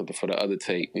want to make something for the other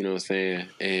tape. You know what I'm saying?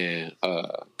 And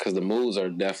because the moods are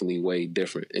definitely way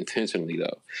different, intentionally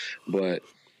though. But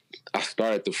I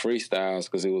started the freestyles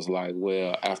because it was like,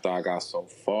 well, after I got so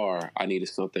far, I needed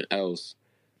something else.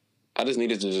 I just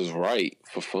needed to just write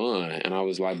for fun. And I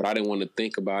was like, but I didn't want to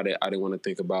think about it. I didn't want to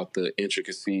think about the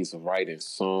intricacies of writing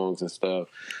songs and stuff.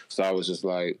 So I was just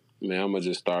like, man, I'm going to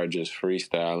just start just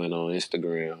freestyling on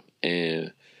Instagram.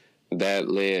 And that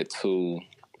led to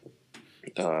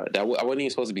I wasn't even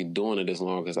supposed to be doing it as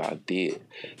long as I did.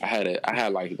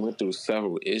 Went through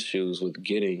several issues with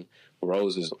getting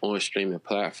roses on streaming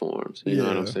platforms. You know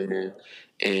what I'm saying?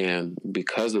 And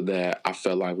because of that, I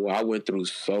felt like, well, I went through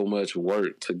so much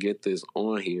work to get this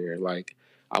on here. Like,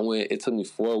 it took me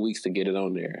 4 weeks to get it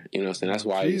on there. You know what I'm saying? That's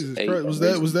why Jesus Christ.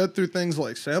 Was that through things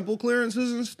like sample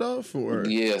clearances and stuff? Or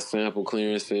yeah, sample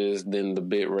clearances, then the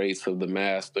bit rates of the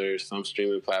master. Some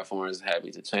streaming platforms had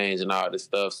me to change and all this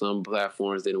stuff. Some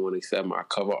platforms didn't want to accept my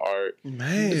cover art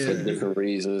for different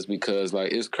reasons, because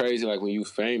like it's crazy. Like when you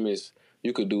famous,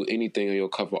 you could do anything on your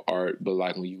cover art, but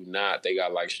like when you not, they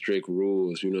got like strict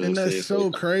rules. You know what I'm saying? And that's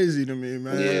so crazy to me,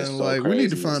 man. Yeah, so like crazy. We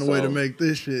need to find a way to make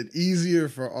this shit easier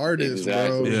for artists,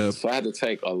 bro. Yeah. So I had to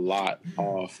take a lot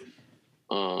off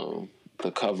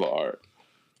the cover art.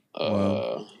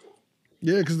 Wow.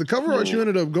 Yeah, because the cover art you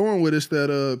ended up going with is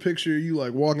that picture you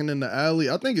like walking in the alley.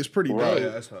 I think it's pretty dope. Yeah,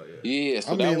 that's how. Yeah,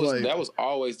 so that was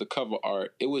always the cover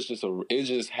art. It was it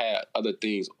just had other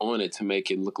things on it to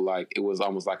make it look like it was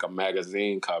almost like a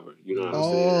magazine cover. You know what I'm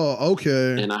saying? Oh,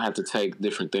 okay. And I had to take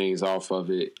different things off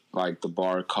of it, like the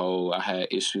barcode. I had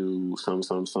issue some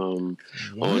on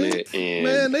it. And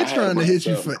man, they trying to hit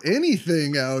you for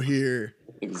anything out here.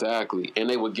 Exactly, and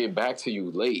they would get back to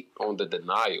you late on the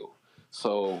denial.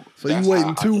 So you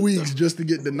waiting 2 weeks just to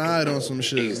get denied on some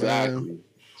shit. Exactly. Man.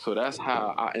 So that's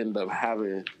how I end up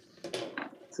having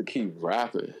to keep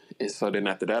rapping. And so then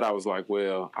after that, I was like,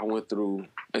 well, I went through.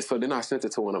 And so then I sent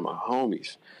it to one of my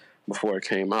homies before it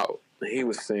came out. And he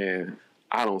was saying,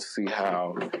 I don't see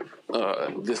how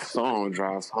this song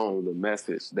drives home the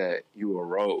message that you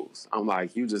arose. I'm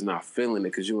like, you just not feeling it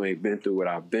because you ain't been through what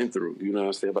I've been through. You know what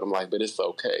I'm saying? But I'm like, but it's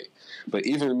okay. But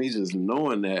even me just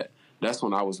knowing that, that's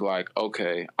when I was like,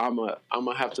 okay, I'm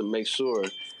gonna have to make sure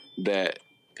that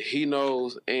he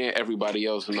knows and everybody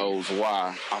else knows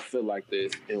why I feel like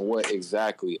this and what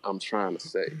exactly I'm trying to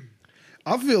say.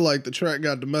 I feel like the track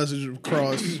got the message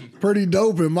across pretty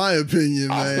dope in my opinion,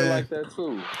 man. I feel like that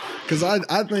too. Cause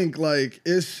I think like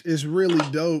it's really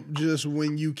dope just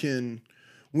when you can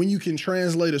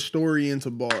translate a story into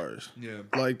bars. Yeah.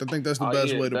 Like I think that's the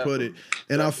best way to definitely. put it.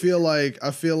 And definitely.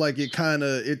 I feel like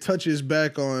it touches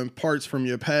back on parts from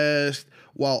your past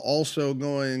while also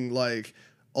going like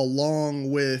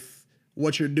along with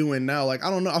what you're doing now. Like I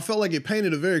don't know, I felt like it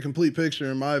painted a very complete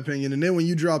picture in my opinion. And then when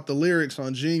you dropped the lyrics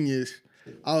on Genius,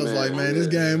 I was like, man, this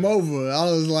game over. I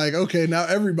was like, okay, now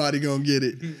everybody gonna get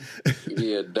it.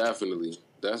 Yeah, definitely.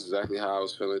 That's exactly how I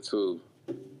was feeling too.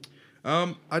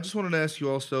 I just wanted to ask you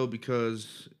also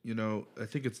because, you know, I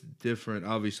think it's different,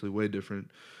 obviously way different,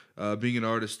 being an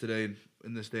artist today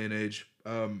in this day and age.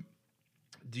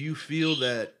 Do you feel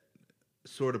that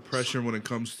sort of pressure when it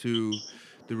comes to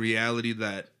the reality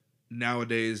that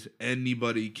nowadays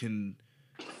anybody can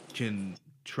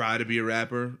try to be a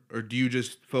rapper, or do you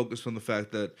just focus on the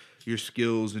fact that your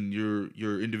skills and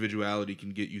your individuality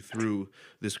can get you through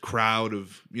this crowd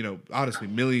of, you know, honestly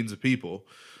millions of people?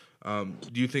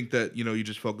 Do you think that, you know, you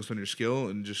just focus on your skill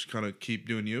and just kind of keep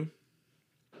doing you?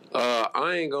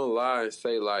 I ain't gonna lie and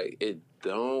say like it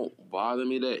don't bother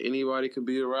me that anybody could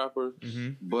be a rapper,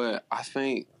 but I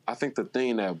think the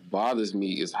thing that bothers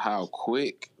me is how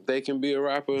quick they can be a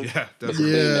rapper. Yeah,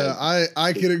 definitely. Yeah,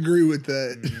 I can agree with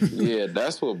that. Yeah,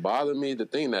 that's what bothered me. The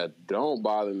thing that don't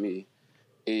bother me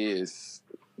is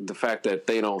the fact that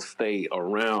they don't stay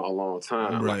around a long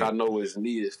time. Right. Like I know it's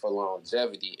needed for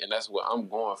longevity, and that's what I'm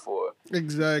going for.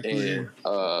 Exactly.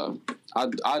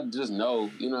 And I just know,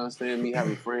 you know what I'm saying, me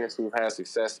having friends who've had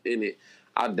success in it,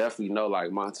 I definitely know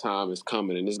like my time is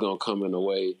coming, and it's gonna come in a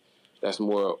way that's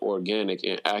more organic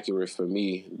and accurate for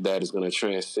me, that is gonna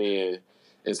transcend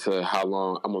into how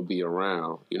long I'm gonna be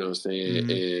around. You know what I'm saying?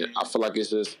 And I feel like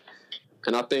it's just,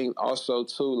 and I think also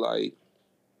too, like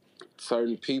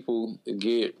certain people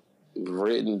get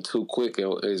written too quick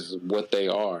is what they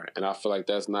are, and I feel like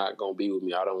that's not gonna be with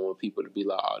me. I don't want people to be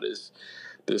like, oh, this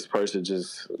person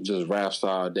just raps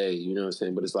all day, you know what I'm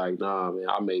saying? But it's like, nah, man,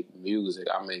 I make music,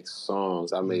 I make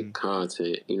songs, I make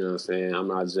content, you know what I'm saying? I'm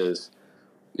not just,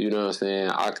 you know what I'm saying?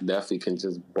 I definitely can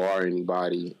just bar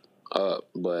anybody up,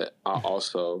 but I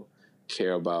also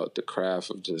care about the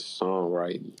craft of just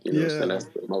songwriting, you know what I'm saying? That's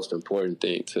the most important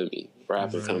thing to me.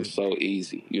 Rapping comes so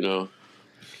easy, you know?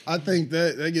 I think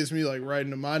that gets me like right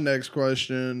into my next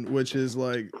question, which is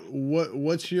like,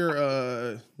 what's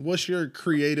your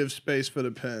creative space for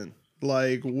the pen?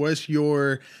 Like, what's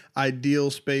your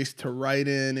ideal space to write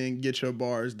in and get your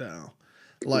bars down?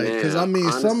 Like, because I mean,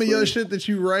 honestly, some of your shit that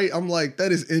you write, I'm like,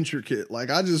 that is intricate. Like,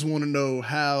 I just want to know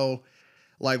how.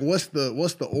 Like, what's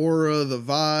the aura, the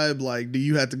vibe? Like, do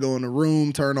you have to go in the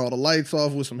room, turn all the lights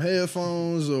off with some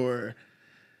headphones, or?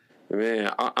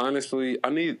 Man, honestly,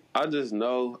 I just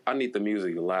know I need the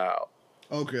music loud.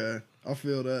 Okay, I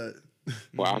feel that.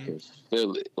 Well, I can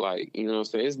feel it. Like, you know what I'm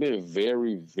saying? It's been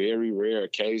very, very rare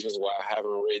occasions where I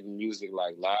haven't written music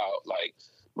like loud. Like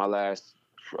my last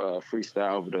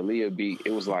freestyle over the Leah beat,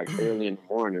 it was like early in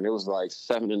the morning. It was like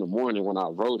 7 in the morning when I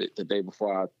wrote it the day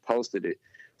before I posted it.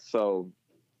 So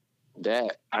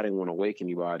that I didn't want to wake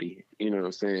anybody, you know what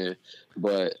I'm saying?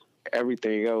 But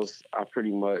everything else, I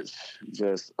pretty much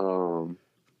just, man,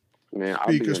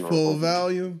 Speakers full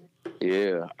volume.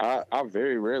 Yeah, I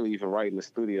very rarely even write in the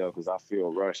studio because I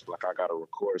feel rushed, like I gotta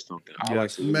record something. Yes. I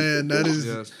like to man, that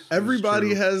is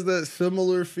everybody has that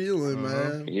similar feeling,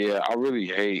 man. Yeah, I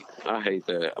hate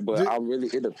that, but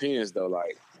it depends though.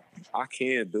 Like I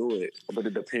can do it, but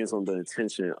it depends on the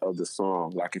intention of the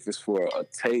song. Like if it's for a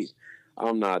tape,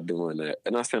 I'm not doing that.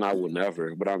 And I'm saying I will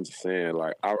never, but I'm just saying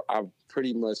like I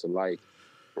pretty much like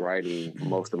writing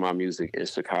most of my music in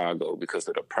Chicago because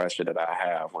of the pressure that I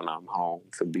have when I'm home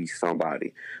to be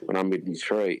somebody. When I'm in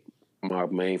Detroit, my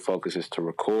main focus is to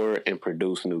record and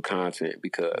produce new content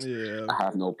because I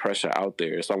have no pressure out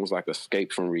there. It's almost like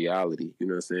escape from reality. You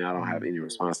know what I'm saying? I don't have any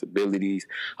responsibilities.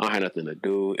 I don't have nothing to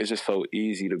do. It's just so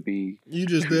easy to be. You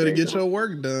just there to get your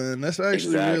work done. That's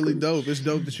actually really dope. It's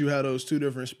dope that you have those two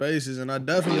different spaces, and I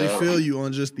definitely feel you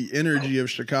on just the energy of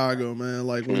Chicago, man.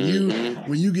 Like when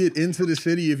you get into the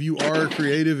city, if you are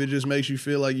creative, it just makes you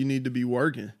feel like you need to be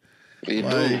working. You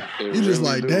just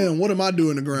like, damn, what am I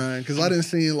doing to grind? Because I done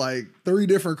seen like 3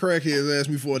 different crackheads ask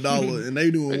me for $1, and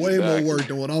they doing way more work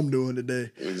than what I'm doing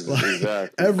today.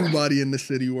 Like everybody in the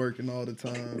city working all the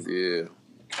time. Yeah.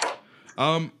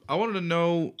 I wanted to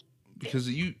know because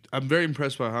I'm very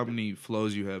impressed by how many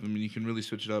flows you have. I mean, you can really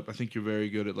switch it up. I think you're very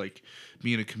good at like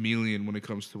being a chameleon when it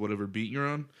comes to whatever beat you're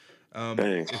on.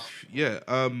 Thanks.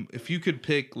 If you could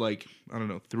pick like, I don't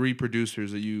know, 3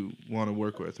 producers that you want to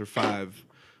work with or 5.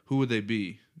 Who would they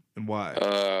be and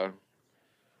why?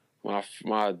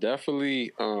 My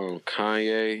definitely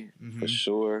Kanye for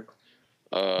sure.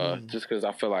 Just because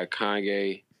I feel like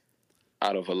Kanye,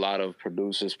 out of a lot of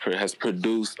producers, has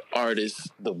produced artists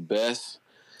the best.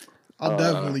 I'll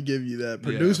definitely give you that.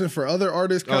 Producing for other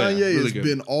artists, Kanye has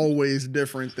been always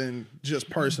different than just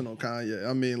personal Kanye.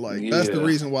 I mean, like that's the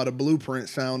reason why the Blueprint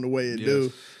sound the way it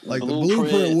do. Like the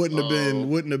Blueprint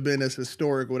wouldn't have been as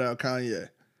historic without Kanye.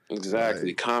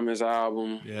 Exactly. Common's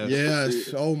album.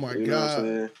 Yes. Oh my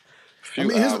God. I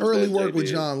mean, his early work with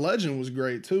John Legend was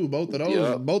great too. Both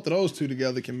of those two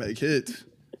together can make hits.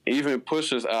 Even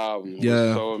Pusha's album was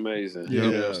so amazing. You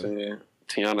know what I'm saying?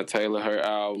 Tiana Taylor, her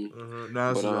album.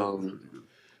 Nas's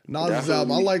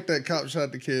album, I like that Cop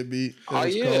Shot the Kid beat.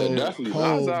 Definitely.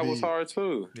 Nas's album was hard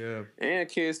too. Yeah. And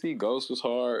Kid See Ghost was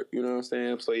hard. You know what I'm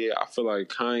saying? So yeah, I feel like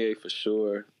Kanye for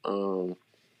sure.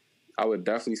 I would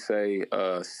definitely say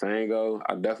Sango.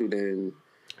 I definitely didn't.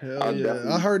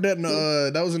 I heard that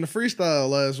that was in the freestyle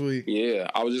last week. Yeah,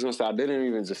 I was just gonna say I didn't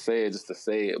even just say it just to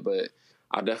say it, but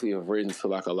I definitely have written to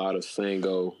like a lot of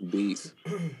Sango beats.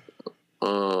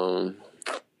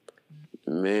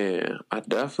 Man, I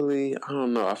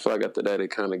don't know. I feel like after that it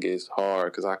kind of gets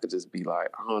hard because I could just be like,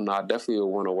 I don't know. I definitely would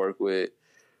want to work with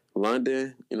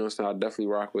London. You know what I'm saying? I definitely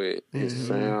rock with his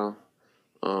sound.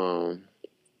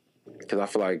 Because I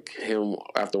feel like him,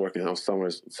 after working on Summer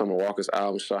Walker's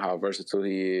album, show how versatile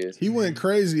he is. He went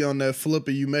crazy on that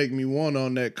Flipper You Make Me Want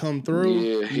on that Come Through.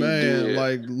 Yeah, he man, did.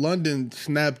 Like London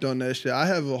snapped on that shit. I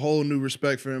have a whole new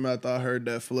respect for him after I heard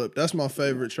that flip. That's my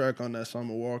favorite track on that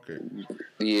Summer Walker.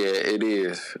 Yeah, it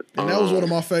is. And that was one of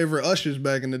my favorite Ushers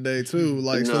back in the day too.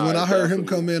 Like so when I heard him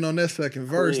come in on that second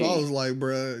verse, I was like,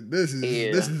 bruh, this is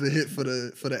a hit for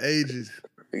the ages.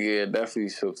 Yeah, definitely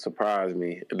surprised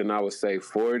me. And then I would say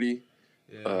 40.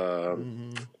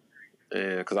 And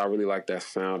because I really like that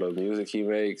sound of music he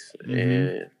makes,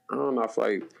 and I don't know, I feel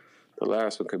like the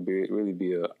last one could really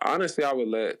be honestly, I would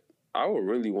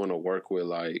really want to work with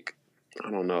like,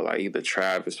 I don't know, like either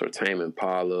Travis or Tame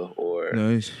Impala or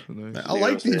nice. I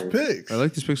like these picks. I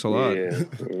like these picks a lot. Yeah,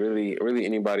 really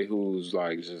anybody who's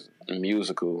like just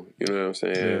musical. You know what I'm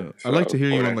saying? Yeah. I'd like to hear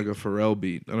you on like a Pharrell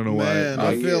beat. I don't know why.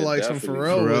 I feel like some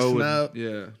Pharrell would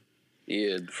snap.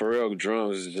 Yeah, Pharrell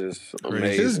drums is just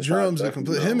amazing. His drums are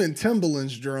complete. Him and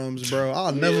Timbaland's drums, bro.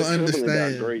 I'll never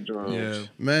understand. Got great drums. Yeah.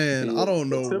 Man, I don't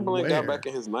know. Timbaland got back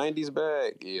in his 90s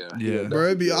bag. Yeah.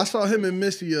 Bro, I saw him and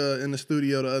Missy in the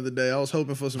studio the other day. I was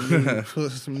hoping for some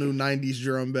new 90s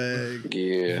drum bag.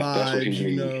 Yeah, that's what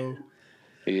he need.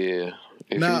 Yeah.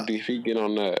 If he get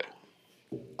on that.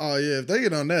 Oh yeah, if they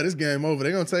get on that, it's game over.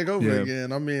 They're gonna take over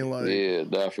again. I mean, like, yeah,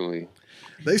 definitely.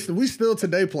 We still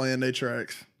today playing their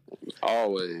tracks.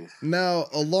 Always. Now,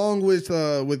 along with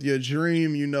your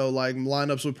dream, like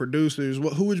lineups with producers,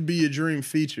 who would be your dream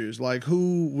features? Like,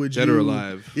 who would Dead or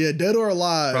alive? Yeah, dead or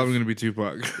alive. Probably gonna be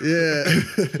Tupac. Yeah.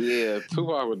 Yeah,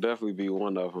 Tupac would definitely be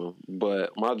one of them.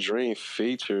 But my dream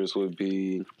features would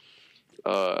be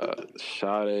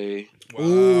Sade. Wow.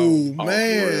 Ooh, Off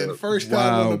man. rip. First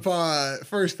time on Wow. the pod.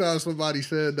 First time somebody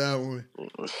said that one.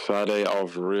 Sade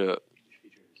off rip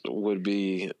would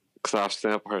be, because I've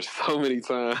sampled her so many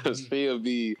times. She'll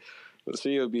be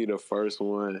the first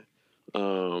one.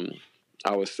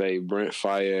 I would say Brent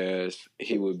Fayez.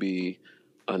 He would be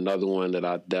another one that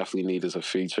I definitely need as a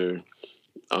feature.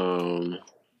 Who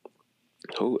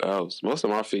else? Most of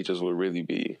my features would really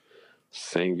be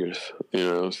singers. You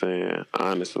know what I'm saying?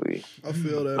 Honestly. I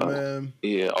feel that, man.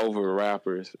 Yeah, over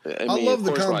rappers. I mean, love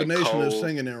the of course, combination like of Cole,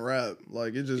 singing and rap.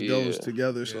 Like, it just goes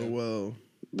together so well.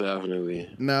 Definitely.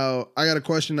 Now, I got a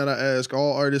question that I ask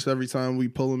all artists every time we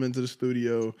pull them into the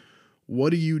studio.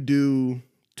 What do you do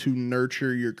to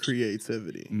nurture your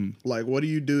creativity? Like, what do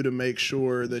you do to make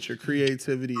sure that your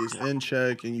creativity is in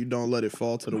check and you don't let it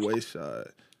fall to the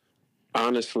wayside?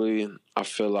 Honestly, I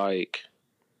feel like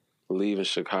leaving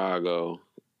Chicago,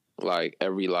 like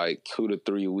every 2 to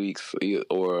 3 weeks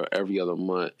or every other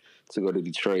month to go to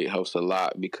Detroit helps a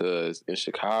lot, because in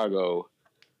Chicago,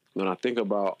 when I think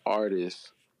about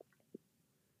artists,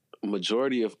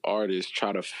 majority of artists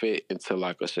try to fit into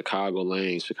like a Chicago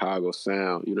lane, Chicago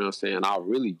sound. You know what I'm saying? I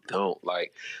really don't.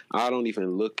 Like, I don't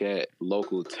even look at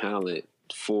local talent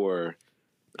for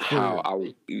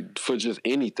just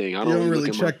anything. I don't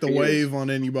really check the wave on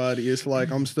anybody. It's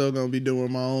like, I'm still gonna be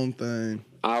doing my own thing.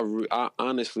 I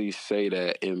honestly say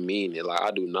that and mean it. Like, I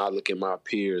do not look at my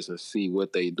peers and see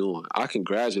what they doing. I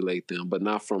congratulate them, but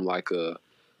not from I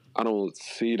don't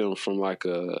see them from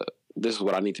this is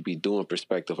what I need to be doing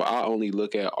perspective. I only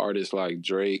look at artists like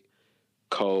Drake,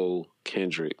 Cole,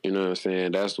 Kendrick. You know what I'm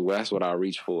saying? That's what I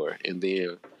reach for. And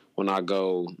then when I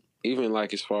go, even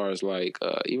as far as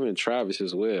even Travis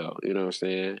as well, you know what I'm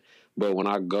saying? But when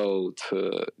I go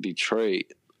to Detroit,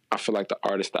 I feel like the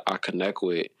artists that I connect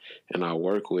with and I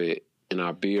work with and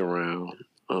I be around,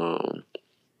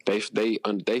 they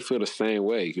feel the same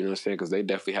way, you know what I'm saying? Because they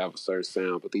definitely have a certain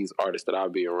sound. But these artists that I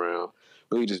be around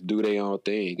really just do their own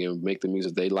thing and make the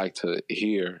music they like to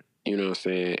hear, you know what I'm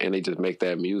saying? And they just make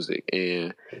that music.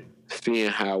 And seeing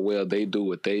how well they do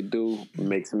what they do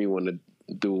makes me want to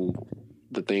do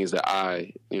the things that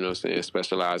I, you know what I'm saying,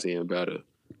 specialize in better.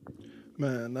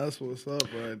 Man, that's what's up,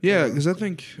 right? Yeah, because I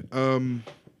think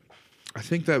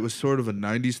that was sort of a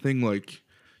 90s thing, like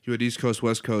you had East Coast,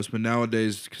 West Coast, but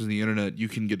nowadays, because of the internet, you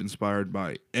can get inspired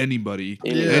by anybody,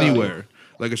 anywhere.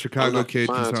 Like a Chicago kid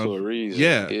can sound, to a reason.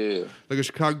 Yeah. Like a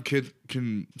Chicago kid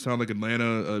can sound like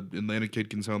Atlanta. Atlanta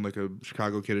kid can sound like a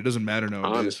Chicago kid. It doesn't matter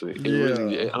nowadays. Honestly,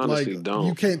 it honestly don't.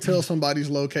 You can't tell somebody's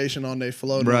location on their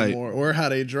flow no more, or how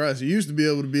they dress. You used to be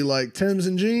able to be like Tim's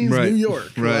and jeans, New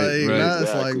York. Right. Now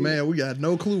it's like, man, we got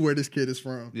no clue where this kid is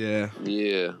from. Yeah.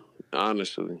 Yeah.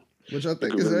 Honestly, which I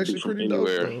think is actually pretty dope.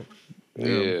 Though.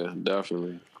 Yeah,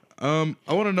 definitely. I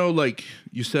want to know, like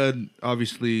you said,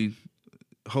 obviously,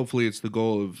 hopefully it's the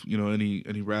goal of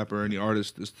any rapper, any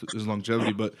artist is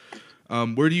longevity. But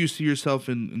where do you see yourself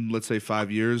in let's say 5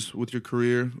 years with your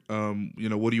career?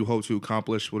 What do you hope to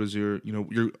accomplish? What is your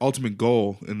your ultimate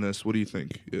goal in this? What do you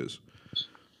think is?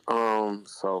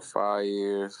 So 5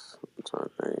 years. I'm trying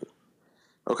to think.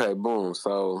 Okay, boom.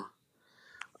 So,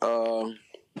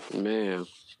 man.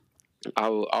 I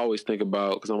always think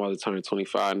about, because I'm about to turn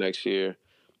 25 next year,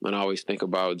 and I always think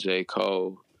about J.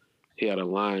 Cole. He had a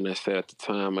line that said at the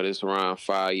time of this around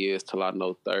 5 years till I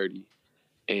know 30.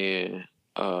 And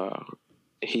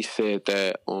he said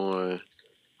that on,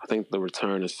 I think, The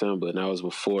Return of Simba, and that was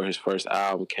before his first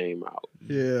album came out.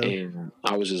 Yeah. And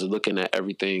I was just looking at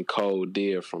everything Cole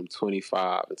did from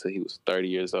 25 until he was 30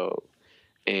 years old.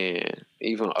 And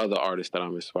even other artists that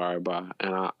I'm inspired by.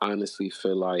 And I honestly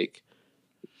feel like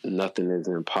nothing is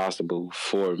impossible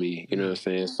for me. You know what I'm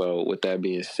saying? So with that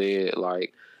being said,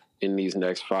 in these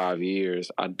next 5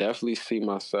 years, I definitely see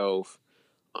myself,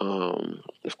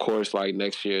 of course,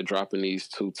 next year dropping these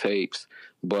 2 tapes.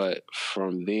 But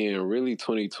from then, really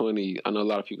 2020, I know a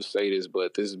lot of people say this,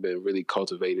 but this has been really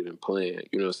cultivated and planned.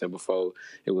 You know what I'm saying? Before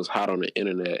it was hot on the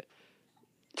internet,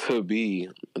 to be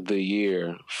the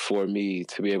year for me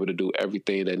to be able to do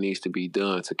everything that needs to be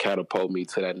done to catapult me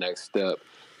to that next step.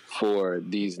 For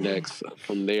these next,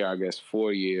 from there, I guess,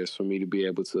 4 years for me to be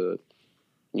able to,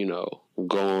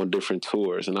 go on different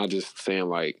tours. And I just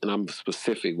saying and I'm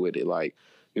specific with it,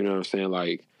 you know what I'm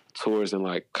saying? Tours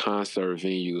and concert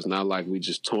venues, not we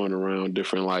just touring around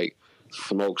different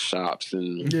smoke shops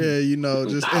and Yeah, you know,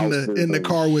 just houses in the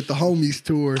car with the homies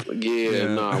tour.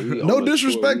 Yeah, nah. We no on a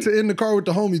disrespect tour. to in the car with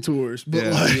the homie tours, but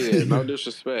No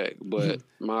disrespect, but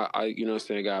I you know what I'm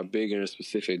saying, got bigger and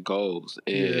specific goals,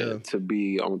 and to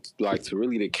be on like to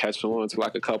really to catch on to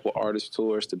like a couple artist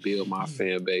tours to build my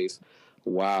fan base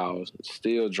while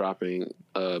still dropping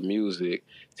music,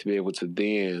 to be able to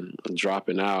then drop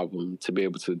an album, to be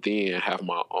able to then have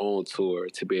my own tour,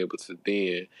 to be able to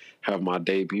then have my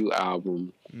debut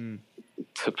album,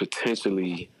 to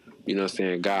potentially, you know what I'm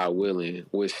saying, God willing,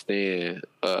 withstand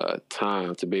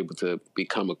time to be able to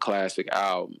become a classic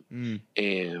album.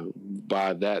 And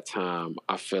by that time,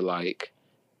 I feel like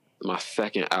my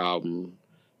second album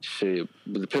should,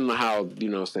 depending on how, you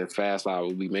know what I'm saying, fast I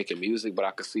will be making music, but I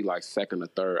could see like second or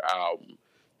third album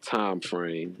time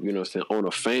frame, you know what I'm saying, on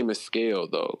a famous scale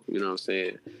though, you know what I'm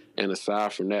saying. And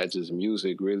aside from that, just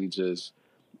music really just,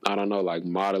 I don't know, like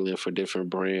modeling for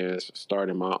different brands,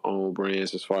 starting my own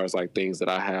brands as far as like things that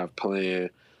I have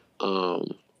planned,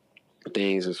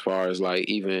 things as far as like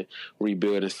even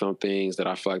rebuilding some things that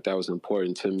I feel like that was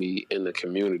important to me in the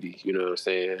community, you know what I'm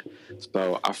saying?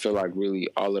 So I feel like really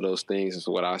all of those things is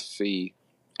what I see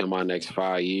in my next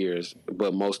 5 years.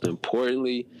 But most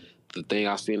importantly, the thing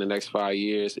I see in the next 5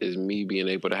 years is me being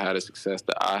able to have the success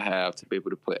that I have, to be able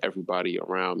to put everybody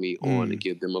around me on and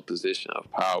give them a position of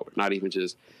power, not even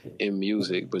just in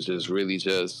music, but just really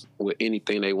just with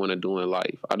anything they want to do in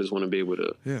life. I just want to be able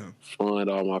to fund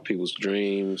all my people's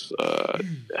dreams,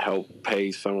 help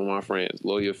pay some of my friends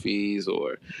lawyer fees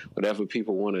or whatever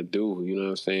people want to do. You know what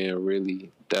I'm saying?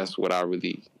 Really, that's what I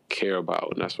really care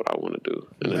about, and that's what I want to do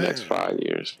in the next 5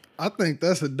 years. I think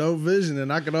that's a dope vision,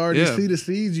 and I could already see the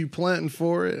seeds you planting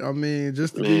for it. I mean,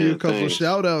 just to give you a couple of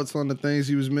shout outs on the things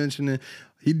he was mentioning.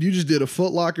 You just did a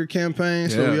Foot Locker campaign,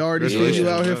 so we already see you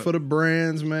out here for the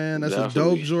brands, man. That's a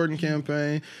dope Jordan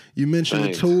campaign. You mentioned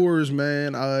the tours,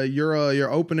 man.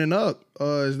 You're opening up.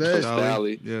 Is that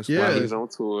Sally? Sally's on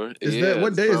tour. Is that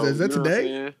what day is that? Is that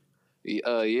today?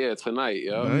 Yeah, tonight,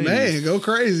 yo. Nice. Man, go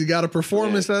crazy. Got a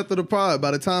performance after the pod.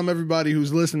 By the time everybody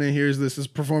who's listening hears this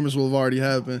performance will have already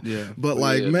happened. Yeah. But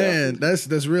like, man,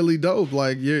 that's really dope.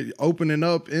 Like, you're opening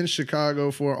up in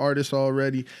Chicago for artists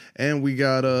already. And we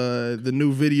got the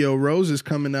new video Roses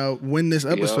coming out when this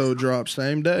episode drops,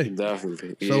 same day.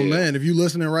 Definitely. So man, if you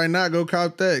listening right now, go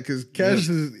cop that. Cause Cassius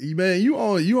is, man,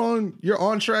 you're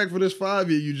on track for this 5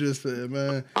 year you just said,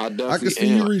 man. I can see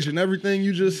you reaching everything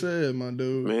you just said, my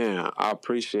dude. Man, I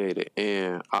appreciate it,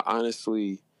 and I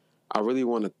really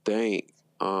want to thank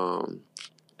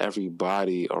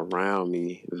everybody around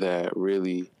me that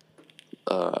really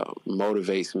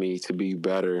motivates me to be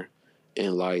better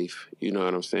in life. You know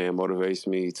what I'm saying? Motivates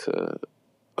me to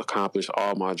accomplish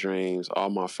all my dreams, all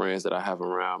my friends that I have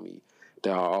around me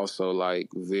that are also like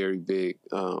very big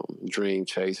dream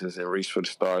chasers and reach for the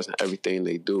stars in everything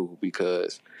they do,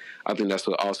 because I think that's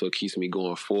what also keeps me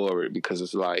going forward, because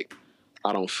it's like,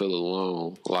 I don't feel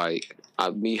alone. Like,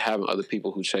 me having other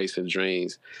people who chasing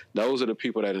dreams, those are the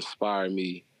people that inspire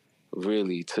me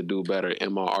really to do better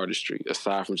in my artistry,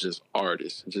 aside from just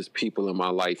artists, just people in my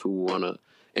life who want to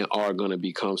and are going to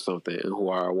become something and who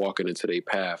are walking into their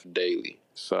path daily.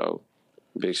 So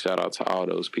big shout out to all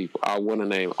those people. I want to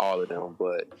name all of them,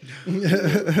 but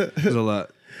there's a lot.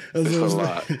 It's a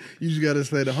lot. You just got to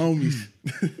say the homies.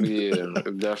 Yeah,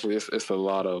 definitely. It's a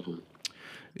lot of them.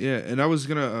 Yeah, and I was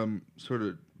gonna sort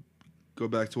of go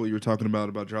back to what you were talking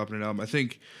about dropping an album. I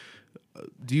think,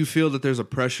 do you feel that there's a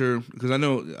pressure? Because I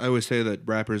know I always say that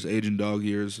rappers age in dog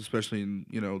years, especially in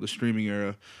the streaming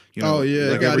era. You know,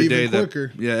 it got even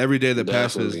quicker. Every day that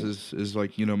passes is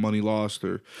like money lost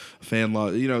or fan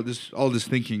loss. All this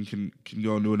thinking can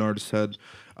go into an artist's head.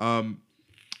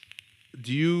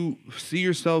 Do you see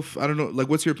yourself? I don't know. Like,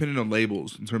 what's your opinion on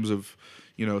labels in terms of,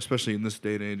 especially in this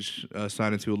day and age,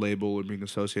 signing to a label or being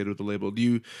associated with a label? Do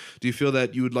you feel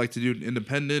that you would like to do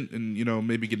independent and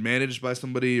maybe get managed by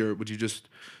somebody, or would you just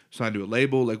sign to a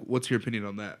label? Like, what's your opinion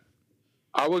on that?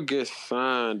 I would get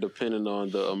signed depending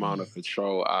on the amount of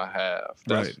control I have.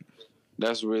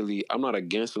 That's really, I'm not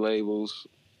against labels,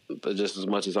 but just as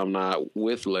much as I'm not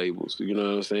with labels. You know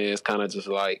what I'm saying? It's kind of just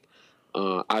like,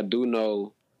 I do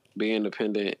know being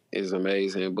independent is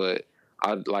amazing, but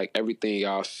I like everything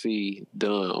y'all see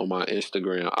done on my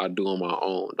Instagram, I do on my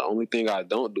own. The only thing I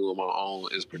don't do on my own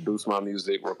is produce my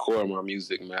music, record my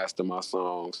music, master my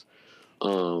songs. I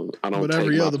don't. But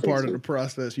every other part of the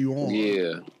process you own.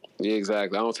 Yeah,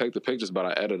 exactly. I don't take the pictures, but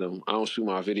I edit them. I don't shoot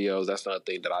my videos. That's another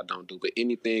thing that I don't do. But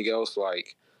anything else,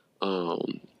 like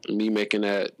me making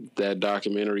that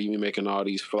documentary, me making all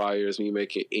these flyers, me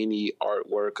making any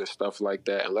artwork or stuff like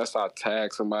that, unless I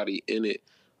tag somebody in it,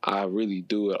 I really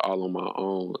do it all on my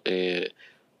own, and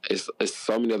it's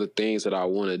so many other things that I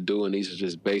want to do, and these are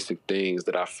just basic things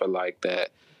that I feel like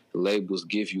that labels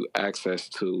give you access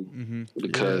to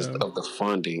because of the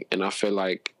funding. And I feel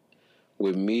like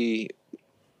with me,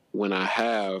 when I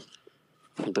have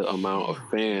the amount of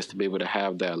fans to be able to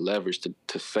have that leverage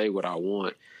to say what I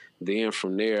want, then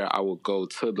from there I would go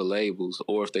to the labels,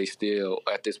 or if they still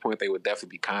at this point, they would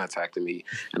definitely be contacting me,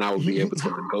 and I would be able to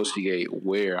negotiate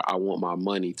where I want my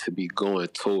money to be going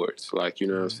towards. Like, you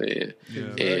know what I'm saying?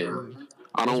 Yeah. And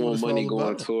I don't want money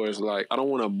going towards, like, I don't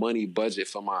want a money budget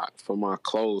for my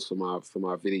clothes, for my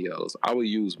videos. I would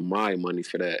use my money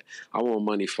for that. I want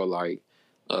money for, like,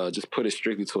 just put it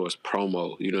strictly towards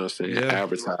promo, you know what I'm saying? Yeah.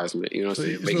 Advertisement, you know what I'm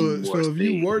saying? So if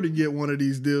you were to get one of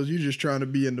these deals, you're just trying to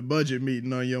be in the budget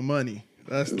meeting on your money.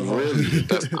 That's the really,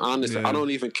 that's honest. Yeah. I don't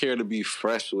even care to be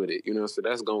fresh with it, you know. So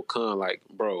that's gonna come, like,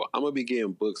 bro, I'm gonna be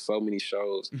getting booked so many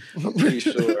shows. I'm pretty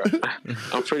sure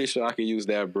I can use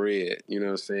that bread, you know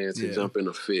what I'm saying, to jump in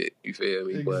a fit. You feel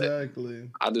me? Exactly.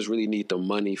 But I just really need the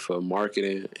money for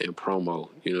marketing and promo.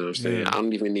 You know what I'm saying? I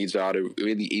don't even need y'all to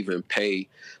really even pay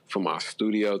for my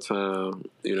studio time.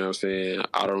 You know what I'm saying?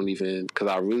 I don't even, because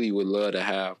I really would love to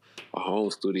have a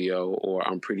home studio, or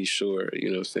I'm pretty sure, you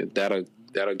know what I'm saying,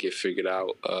 that'll get figured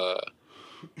out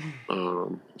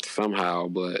somehow.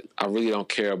 But I really don't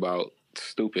care about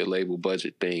stupid label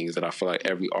budget things that I feel like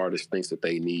every artist thinks that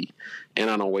they need. And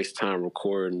I don't waste time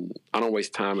recording. I don't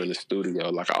waste time in the studio.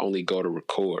 Like, I only go to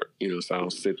record, you know, so I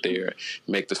don't sit there,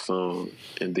 make the song,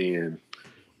 and then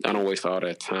I don't waste all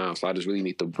that time. So I just really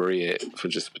need the bread for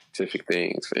just specific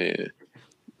things. And,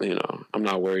 you know, I'm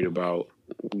not worried about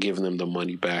giving them the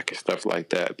money back and stuff like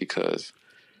that, because,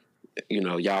 you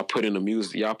know, y'all put in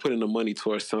the money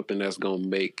towards something that's gonna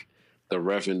make the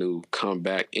revenue come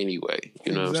back anyway.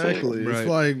 You know what I'm saying?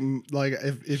 Exactly. It's like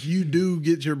if you do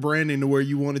get your branding to where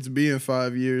you want it to be in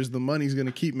 5 years, the money's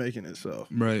gonna keep making itself.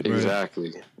 Right.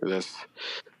 Exactly. That's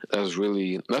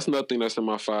nothing that's in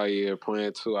my 5-year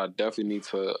plan too. I definitely need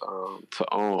to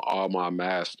own all my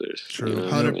masters. True.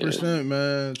 100%,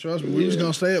 man. Trust me. We was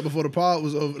gonna say it before the pod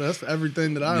was over. That's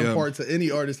everything that I impart to any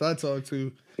artist I talk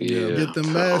to. Yeah, get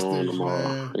them masters,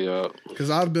 man. Yeah,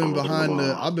 because I've been behind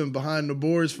the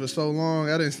boards for so long.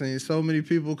 I done seen so many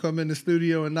people come in the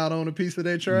studio and not own a piece of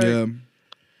their track. Yeah.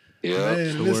 Man,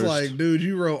 and it's like, dude,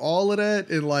 you wrote all of that,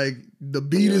 and like the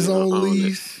beat is on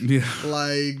lease. Yeah,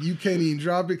 like you can't even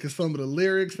drop it because some of the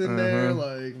lyrics in there,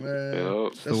 like, man,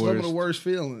 that's some of the worst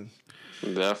feelings.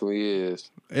 It definitely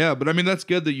is. Yeah, but I mean, that's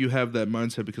good that you have that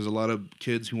mindset, because a lot of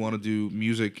kids who want to do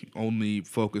music only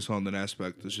focus on that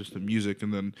aspect. It's just the music.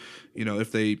 And then, you know,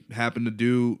 if they happen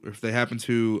to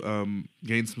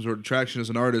gain some sort of traction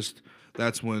as an artist,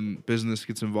 that's when business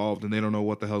gets involved and they don't know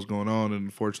what the hell's going on. And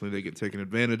unfortunately, they get taken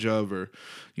advantage of, or,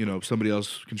 you know, somebody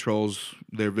else controls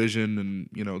their vision and,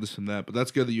 you know, this and that. But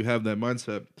that's good that you have that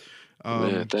mindset.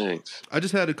 Man, thanks. I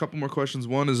just had a couple more questions.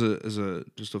 One is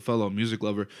just a fellow music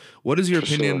lover. What is your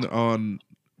opinion on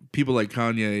people like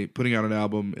Kanye putting out an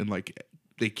album and like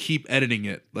they keep editing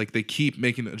it, like they keep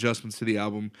making adjustments to the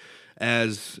album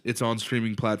as it's on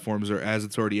streaming platforms or as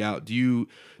it's already out? Do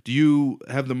you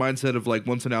have the mindset of like,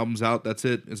 once an album's out, that's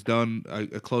it, it's done, I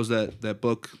close that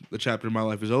book, the chapter of my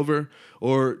life is over?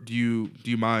 Or do you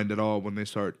mind at all when they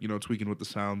start, you know, tweaking with the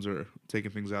sounds or taking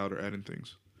things out or adding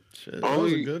things? Shit, that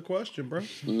was a good question, bro.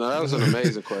 No, that was an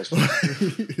amazing question.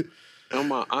 In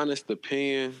my honest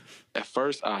opinion, at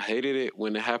first I hated it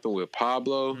when it happened with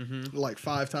Pablo. Mm-hmm. Like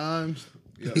 5 times.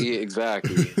 Yep. Yeah,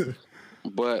 exactly.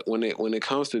 But when it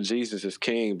comes to Jesus is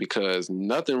King, because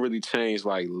nothing really changed,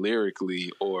 like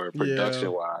lyrically or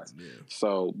production wise. Yeah.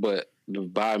 So, but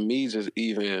by me just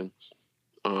even.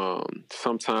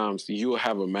 Sometimes you'll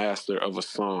have a master of a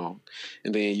song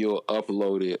and then you'll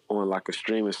upload it on like a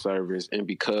streaming service, and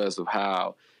because of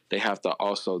how they have to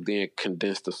also then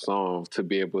condense the song to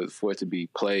be able for it to be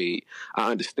played, I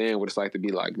understand what it's like to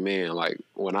be like, man, like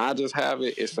when I just have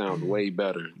it sounds way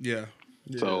better. Yeah.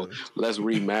 So let's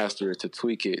remaster it to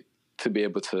tweak it to be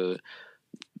able to,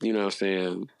 you know what I'm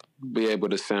saying, be able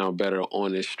to sound better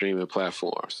on this streaming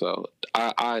platform. So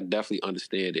I definitely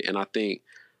understand it, and I think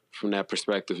from that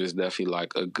perspective, it's definitely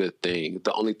like a good thing.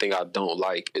 The only thing I don't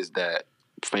like is that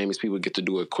famous people get to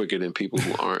do it quicker than people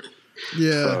who aren't.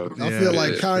 I feel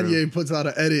like Kanye puts out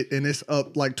an edit and it's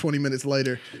up like 20 minutes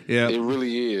later. Yeah, it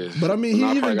really is. But I mean, he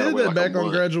even did that back on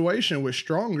Graduation with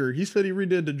Stronger. He said he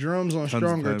redid the drums on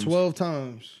Stronger 12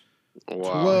 times.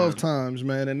 Wow. 12 times,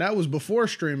 man. And that was before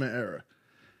streaming era.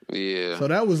 Yeah. So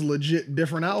that was legit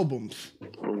different albums.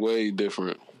 Way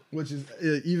different. Which is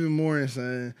even more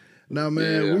insane. Now,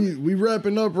 man, we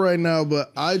wrapping up right now,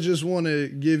 but I just want to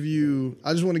give you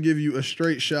a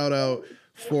straight shout out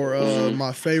for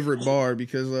my favorite bar,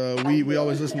 because we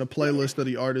always listen to playlists of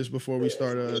the artists before we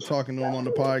start talking to them on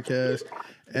the podcast.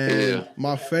 And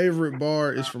my favorite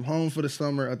bar is from Home for the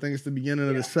Summer. I think it's the beginning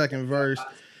of the second verse.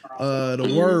 The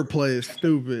wordplay is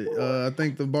stupid. I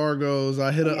think the bar goes,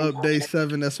 I hit her up day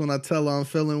 7. That's when I tell her I'm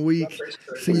feeling weak.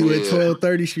 See you at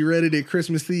 12:30. She read it at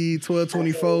Christmas Eve,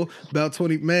 12:24. About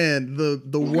 20. Man, the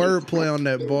wordplay on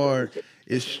that bar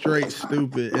is straight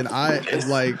stupid. And I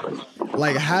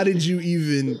like, how did you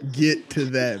even get to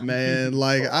that, man?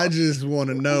 Like, I just want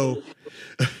to know.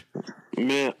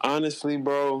 Man, honestly,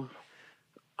 bro,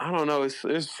 I don't know.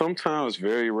 It's sometimes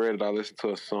very rare that I listen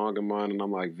to a song of mine and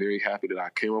I'm like very happy that I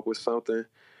came up with something.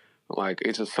 Like,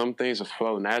 it's just some things just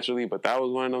flow naturally, but that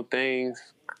was one of them things,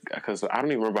 because I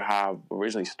don't even remember how I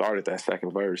originally started that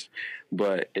second verse,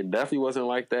 but it definitely wasn't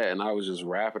like that. And I was just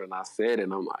rapping and I said it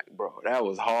and I'm like, bro, that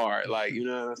was hard. Like, you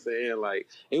know what I'm saying? Like,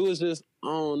 it was just, I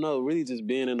don't know, really just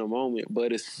being in the moment.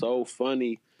 But it's so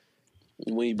funny.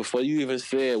 Before you even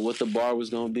said what the bar was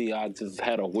gonna be, I just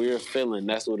had a weird feeling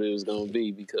that's what it was gonna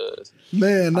be, because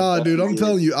man, dude, I'm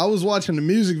telling you, I was watching the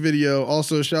music video.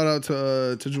 Also, shout out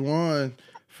to Juwan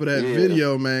for that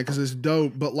video, man, because it's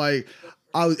dope. But like,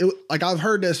 I've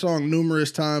heard that song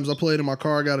numerous times. I played it in my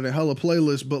car, got it in hella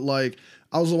playlists. But like,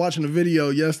 I was watching the video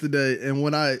yesterday, and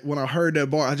when I heard that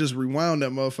bar, I just rewound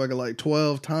that motherfucker like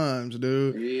 12 times,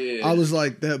 dude. Yeah. I was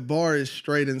like, that bar is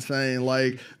straight insane.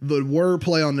 Like, the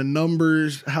wordplay on the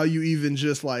numbers, how you even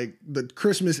just like the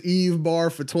Christmas Eve bar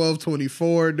for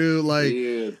 12:24, dude. Like,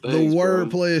 the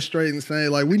wordplay is straight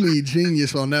insane. Like, we need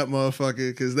Genius on that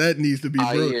motherfucker, because that needs to be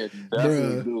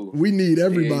broken. We need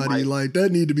everybody like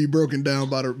that need to be broken down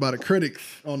by the critics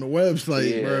on the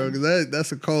website, bro. Because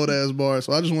that's a cold ass bar.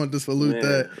 So I just wanted to salute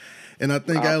that. And I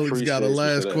think Alex got a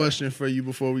last question for you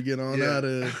before we get on out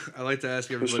of. I like to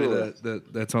ask everybody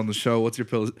that's on the show, what's your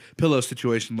pillow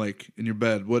situation like in your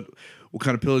bed? What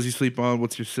kind of pillows you sleep on?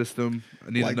 What's your system?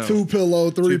 I need to know. 2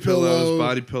 pillow, 3 pillows,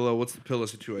 body pillow. What's the pillow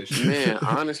situation? Man,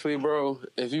 honestly, bro,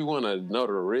 if you want to know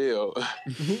the real,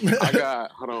 I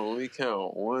got, hold on, let me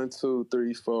count. 1, 2,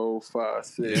 3, 4, 5,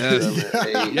 6,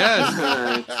 7, 8,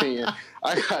 9, 10.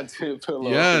 I got 10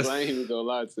 pillows. Yes. I ain't even gonna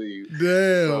lie to you.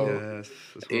 Damn.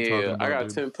 So, I got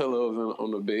 10 pillows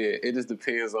on the bed. It just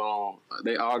depends on,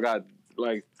 they all got,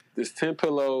 like, there's 10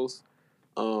 pillows.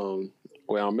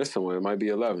 Well, I'm missing one. It might be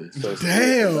 11. So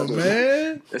damn,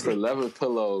 man. It's 11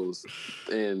 pillows,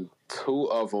 and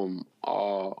 2 of them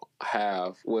all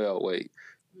have,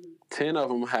 10 of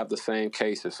them have the same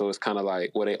cases. So it's kind of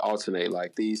like, they alternate.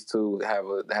 Like, these 2 have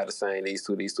the same, these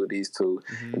 2.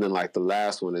 Mm-hmm. And then, like, the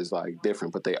last one is, like,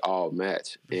 different, but they all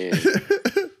match. And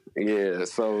yeah,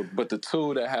 so, but the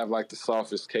 2 that have, like, the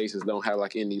softest cases don't have,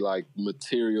 like, any, like,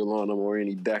 material on them or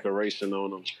any decoration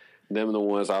on them. Them are the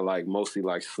ones I like mostly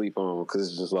like sleep on, because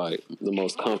it's just like the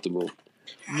most comfortable.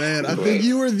 Man, I think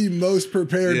you were the most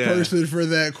prepared person for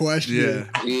that question.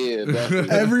 Yeah, definitely.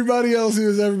 Everybody else who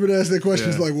has ever been asked that question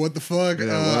is like, what the fuck?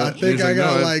 I think I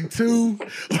got like 2.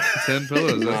 10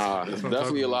 pillows. That's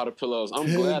definitely a lot of pillows. I'm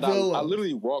glad I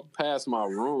literally walked past my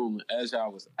room as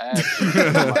y'all was asking.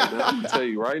 I'm going to tell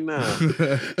you right now,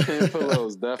 10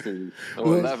 pillows, definitely.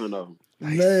 Or 11 of them.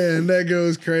 Man, that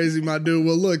goes crazy, my dude.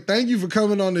 Well, look, thank you for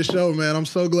coming on the show, man. I'm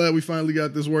so glad we finally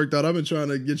got this worked out. I've been trying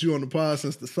to get you on the pod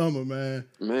since the summer, man.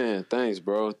 Man, thanks,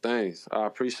 bro. Thanks. I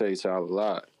appreciate y'all a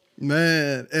lot.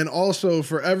 Man, and also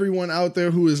for everyone out there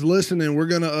who is listening, we're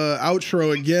gonna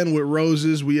outro again with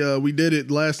Roses. We did it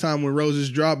last time when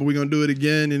Roses dropped, but we're gonna do it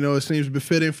again. You know, it seems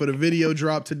befitting for the video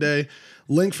drop today.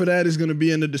 Link for that is going to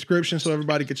be in the description so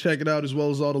everybody can check it out, as well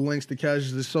as all the links to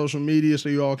Cassius' social media so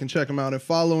you all can check him out and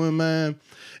follow him, man.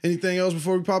 Anything else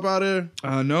before we pop out here?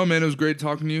 No, man. It was great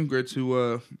talking to you. Great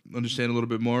to understand a little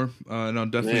bit more. And I'm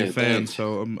definitely a fan,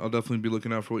 so I'll definitely be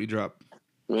looking out for what you drop.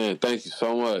 Man, thank you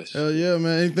so much. Hell yeah,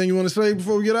 man. Anything you want to say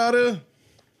before we get out of here?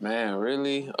 Man,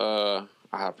 really, I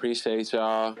appreciate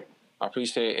y'all. I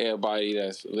appreciate everybody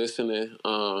that's listening.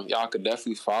 Y'all could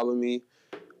definitely follow me.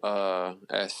 At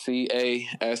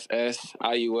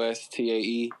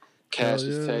CASSIUSTAE,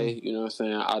 Cassius Tay, you know what I'm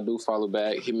saying? I do follow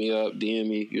back, hit me up, DM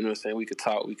me, you know what I'm saying? We could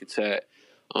talk, we could chat.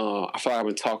 I feel like I've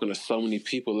been talking to so many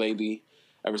people lately,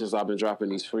 ever since I've been dropping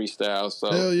these freestyles.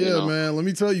 So, hell yeah, man. Let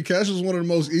me tell you, Cassius is one of the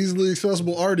most easily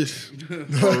accessible artists.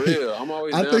 For real. I'm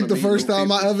always I think the first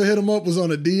time I ever hit him up was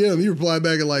on a DM. He replied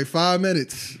back in like 5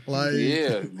 minutes. Like,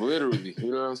 yeah, literally. You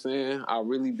know what I'm saying? I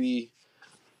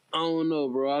don't know,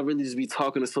 bro. I really just be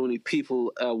talking to so many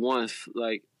people at once,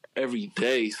 like, every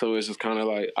day. So it's just kind of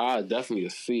like, I definitely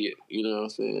see it. You know what I'm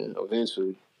saying?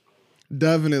 Eventually.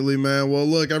 Definitely, man. Well,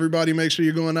 look, everybody, make sure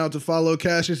you're going out to follow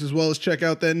Cassius as well as check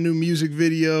out that new music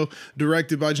video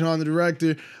directed by Juwan the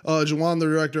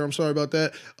director. I'm sorry about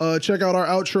that. Check out our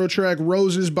outro track,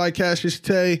 Roses by Cassius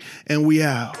Tay, and we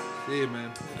out. See you,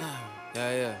 man.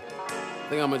 Yeah. I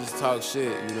think I'm gonna just talk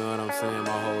shit, you know what I'm saying,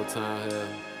 my whole time here.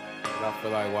 But I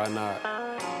feel like, why not?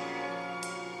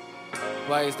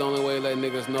 Like, it's the only way to let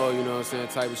niggas know, you know what I'm saying,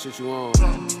 type of shit you on.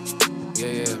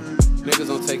 Yeah. Niggas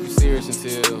don't take you serious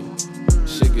until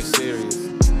shit gets serious.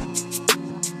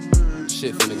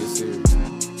 Shit finna get serious.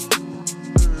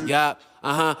 Yeah.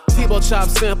 T-Bo chop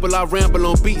sample, I ramble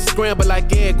on beats, scramble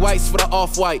like egg whites for the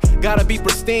off-white. Gotta be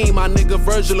pristine, my nigga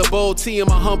Virgil Abode, T in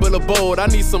my humble abode. I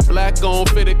need some black on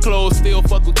fitted clothes, still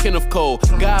fuck with Kenneth Cole.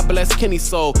 God bless Kenny's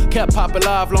soul, kept poppin'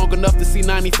 live long enough to see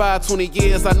 95, 20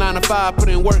 years, I 9 to 5, put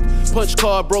in work. Punch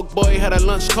card, broke boy, had a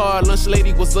lunch card, lunch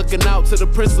lady was looking out to the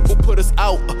principal, put us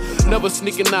out, never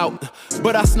sneaking out.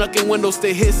 But I snuck in windows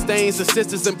to hit stains,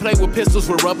 assistants and play with pistols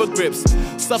with rubber grips.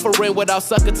 Suffering without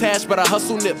succotash, but I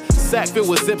hustle nip. Sack filled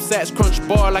with zip sacks, crunch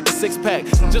bar like a 6-pack.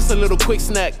 Just a little quick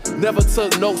snack. Never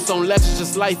took notes on lectures,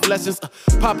 just life lessons.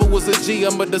 Papa was a G,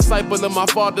 I'm a disciple of my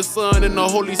father's son and the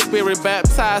Holy Spirit.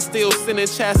 Baptized, still sinning,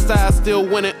 chastised, still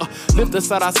winning. Lift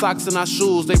aside our socks and our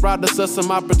shoes. They robbed us of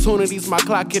some opportunities. My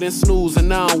clock hit and snooze, and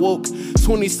now I'm woke.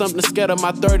 20-something scared of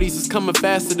my 30s is coming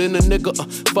faster than a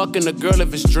nigga fucking a girl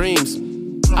of his dreams.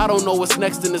 I don't know what's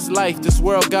next in this life. This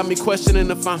world got me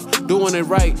questioning if I'm doing it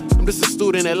right. I'm just a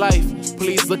student at life.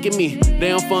 Please look at me. They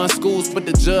don't fund schools, but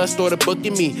the judge started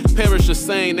booking me. Parents are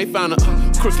saying they found a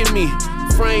crook in me.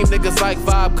 Frame niggas like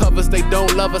vibe covers, they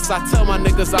don't love us. I tell my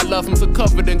niggas I love them to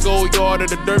cover then go yard or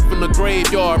the dirt from the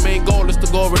graveyard. Main goal is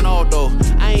to go Ronaldo.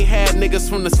 I ain't had niggas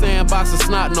from the sandbox or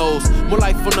snot nose. More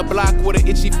like from the block with an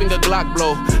itchy finger Glock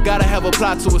blow. Gotta have a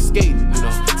plot to escape, you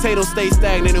know. Tato stay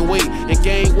stagnant and wait. In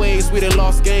gang ways, we done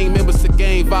lost gang members to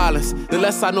gang violence. The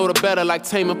less I know, the better, like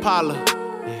Tame Impala.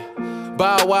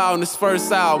 Bow Wow on his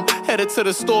first album. Headed to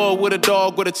the store with a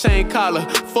dog with a chain collar.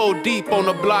 4 deep on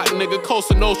the block, nigga.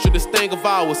 Costa Nostra, this thing of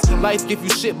ours. Life give you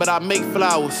shit, but I make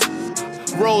flowers.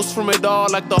 Rose from it all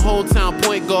like the hometown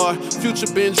point guard.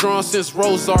 Future been drawn since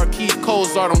Rosart. Keith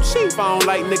Cozart on cheap. I don't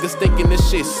like niggas thinking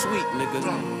this shit sweet, nigga.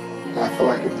 I feel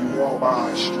like if you walk by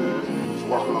the street,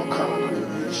 walking on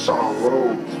concrete, you saw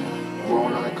roads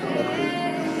rolling on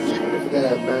concrete, even if they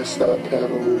had messed up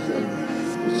pedals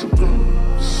and some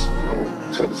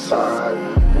to the side,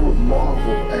 you would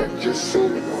marvel at just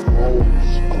seeing the roads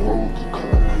of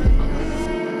concrete.